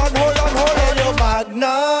 Hold on, your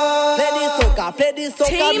Magnum. Play this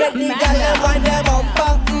soca, make the girl wind them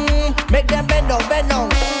bumper, make them bend down.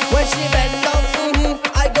 When she bend down,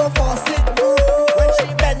 I go force it. When she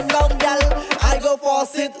bend down, girl, I go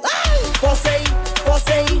force it. Forcey,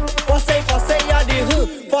 y'a des roues.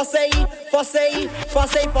 Forcey, force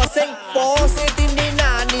it in the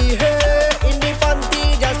nanny, hey. In the panty,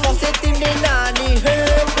 just force it in the nanny, hey.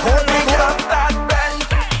 Hold on.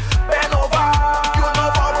 Bend over. You know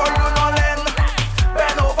forward, you know lend.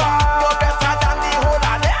 Bend over. You're better than the whole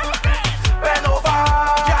of them. Bend over.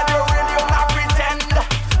 Yeah, you really not pretend.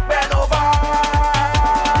 Bend over.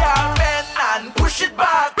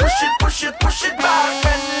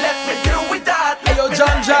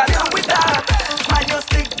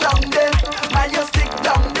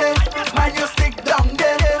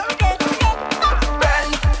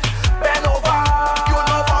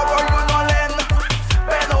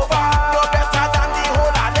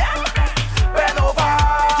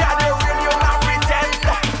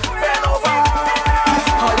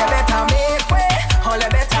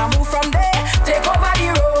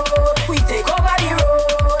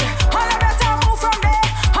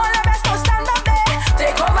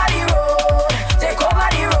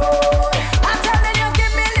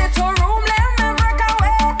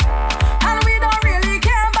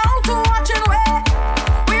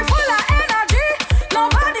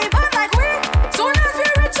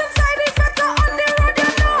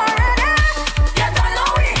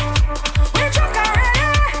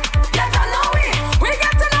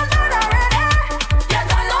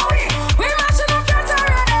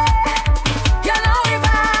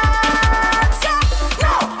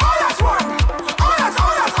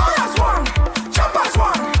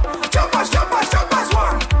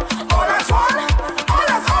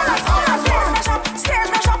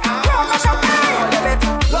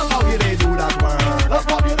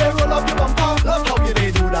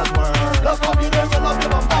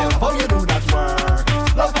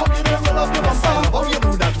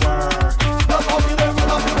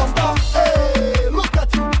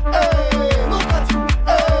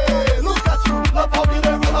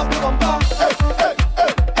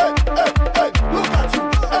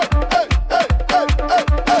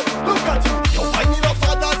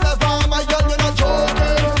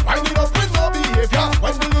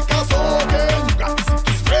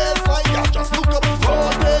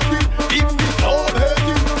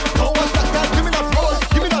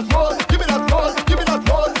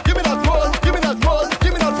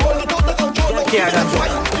 scared of you.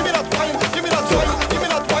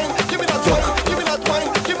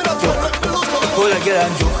 Hold a girl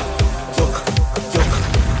and joke.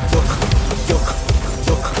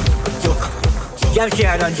 Jam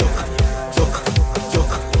scared and joke.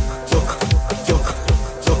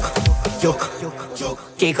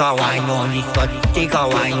 Take a wine on this body. Take a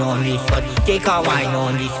wine on this body. Take a wine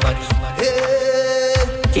on this body.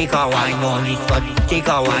 Take a wine on this body. Take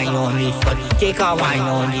a wine on this body. Take a wine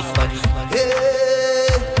on this body.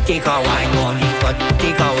 Take a wine on this body.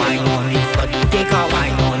 Take a wine on this body. Take a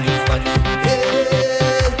wine on this body.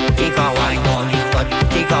 Take a wine on this body.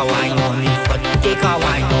 Take a wine on this body. Take a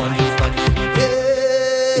wine on this body.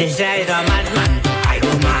 This is a madman. I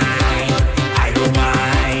don't mind. I don't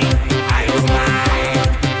mind. I don't mind.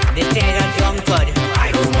 This is a drunkard.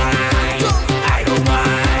 I don't mind. I don't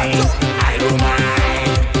mind. I don't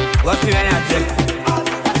mind. What's me when I drink?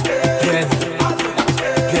 Drink.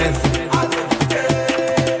 Drink.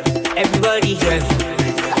 Everybody drink.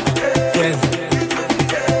 Drink.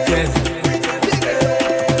 Drink.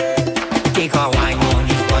 Take a wine on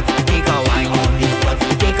this spot. Take a wine on this spot.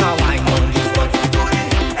 Take a wine on this spot.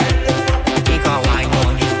 Take a wine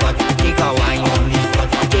on this spot. Take a wine on this spot.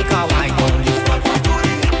 Take a wine on this spot.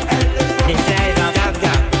 This is a dab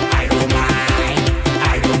dab. I don't mind.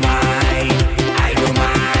 I don't mind. I don't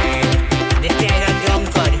mind. This is a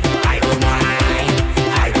drunkard. I don't mind.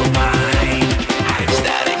 I don't mind. I don't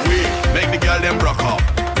mind. We make the girl them rock out.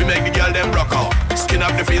 We make the girl them rock out. Skin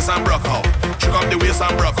up the face and rock out. Shook up the waist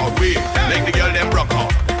and rock out. We make the girl them rock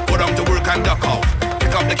out. Put them to work and duck out.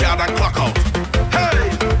 Pick up the card and clock out. Hey,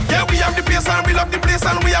 yeah, we have the pace and we love the place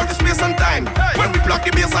and we have the space and time. When we block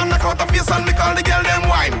the bass and knock out the face and we call the girl them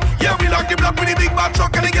wine. Yeah, we lock the block with the big bad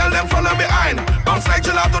truck and the girl them follow behind. Bounce like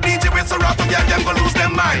gelato DJ with Serato, girl them go lose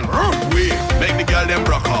them mind. We make the girl them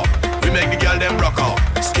rock out. We make the girl them rock out.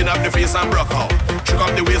 Skin up the face and rock out. Shook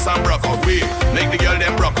up the waist and rock out. We make the girl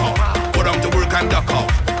them rock out. Put them to work and duck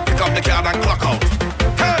out. Pick up the card and clock out.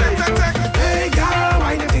 Hey, hey, girl,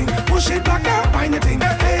 wine the thing. Push it back up, wine the thing.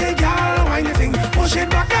 Hey, girl, wine the thing. Push it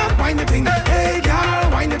back up, wine the thing. Hey,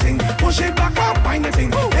 girl, wine the thing. Push it back up, wine the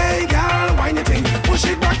thing. Hey, girl, wine the thing. Push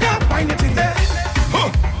it back up, wine the thing.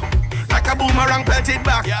 Like a boomerang pelted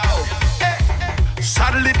back.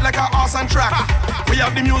 Saddle it like a horse and track. We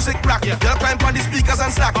have the music black. Girl climb on the speakers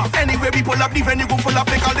and slack. Anyway, we pull up the venue, go full up,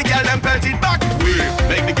 make all the girl them pelt it back. We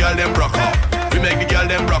make the girl them rock out. We make the girl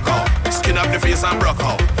them rock out. Skin up the face and rock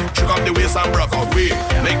out. Shook up the waist and rock out. We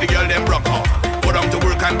make the girl them rock out. Put them to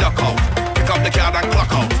work and duck out. Pick up the card and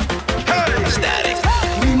clock out. Hey, static.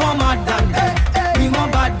 We more mad than them. We more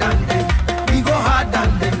bad than them. We go hard than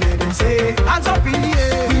them. Let them say hands up in the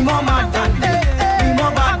air. We more mad than them. We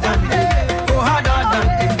more bad than them. Go harder than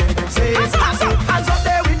them. Let them say hands up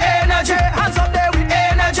there with energy. Hands up there with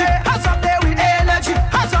energy. Hands up there with energy.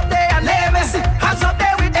 Hands up there and let me see. Hands up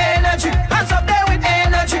there with energy. Hands up there with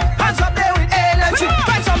energy. Hands up there with energy.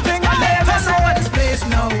 Find something and let me see. This place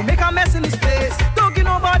now. Make a mess in this place. Don't give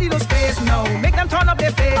nobody no space now. Make them turn up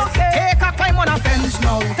their face. Take a climb on a fence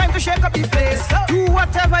now. Time to shake up the place. Do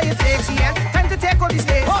whatever it takes, yeah. Time to take over the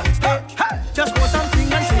stage. Just go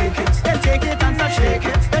something and shake it. Then take it and start shake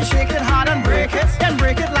it. Then shake it hard and break it. Then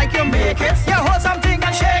break it like you make it. Yeah, hold something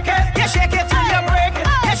and shake it. Yeah, shake it till you break it.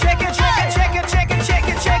 Yeah, shake it, shake it, shake it, shake it, shake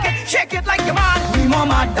it, shake it. Shake it like you man. We more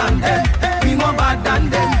mad than them. We more bad than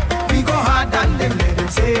them. We go hard than them. Let them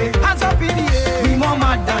say hands up in the air. We more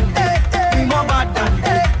mad than them. We more bad than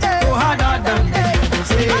them. Go harder than them. Let them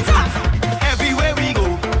say everywhere we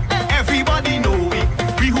go, everybody know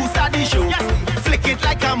we who start the show. Flick it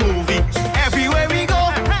like a movie. Everywhere we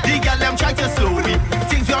go, the girl them try to slow me.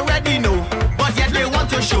 Things you already know, but yet they want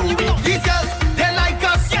to show me. These girls, they like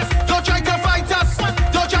us. Don't try to fight us.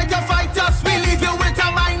 Don't try to fight us. We leave you with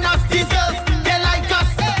a minus. These girls, they like us.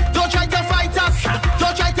 Don't try to fight us.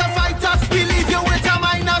 Don't try to fight us. We leave you with a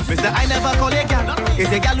minus. Mister, I never call a girl.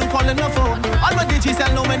 It's a girl who calling the phone. All my digits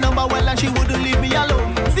tell know my number well and she wouldn't leave me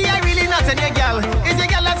alone. See, I really not any girl. It's a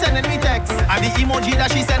girl that's sending me text. And the emoji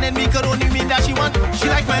that she sending me could only mean that she want. She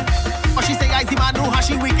like me. Or she say I see man know how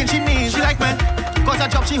she weak and she means. She like me. Cause I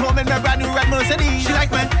drop she home in my brand new red Mercedes. She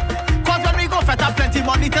like me. Cause when we go fat have plenty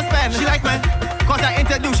money to spend. She like me. Cause I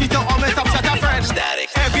introduce she to all my top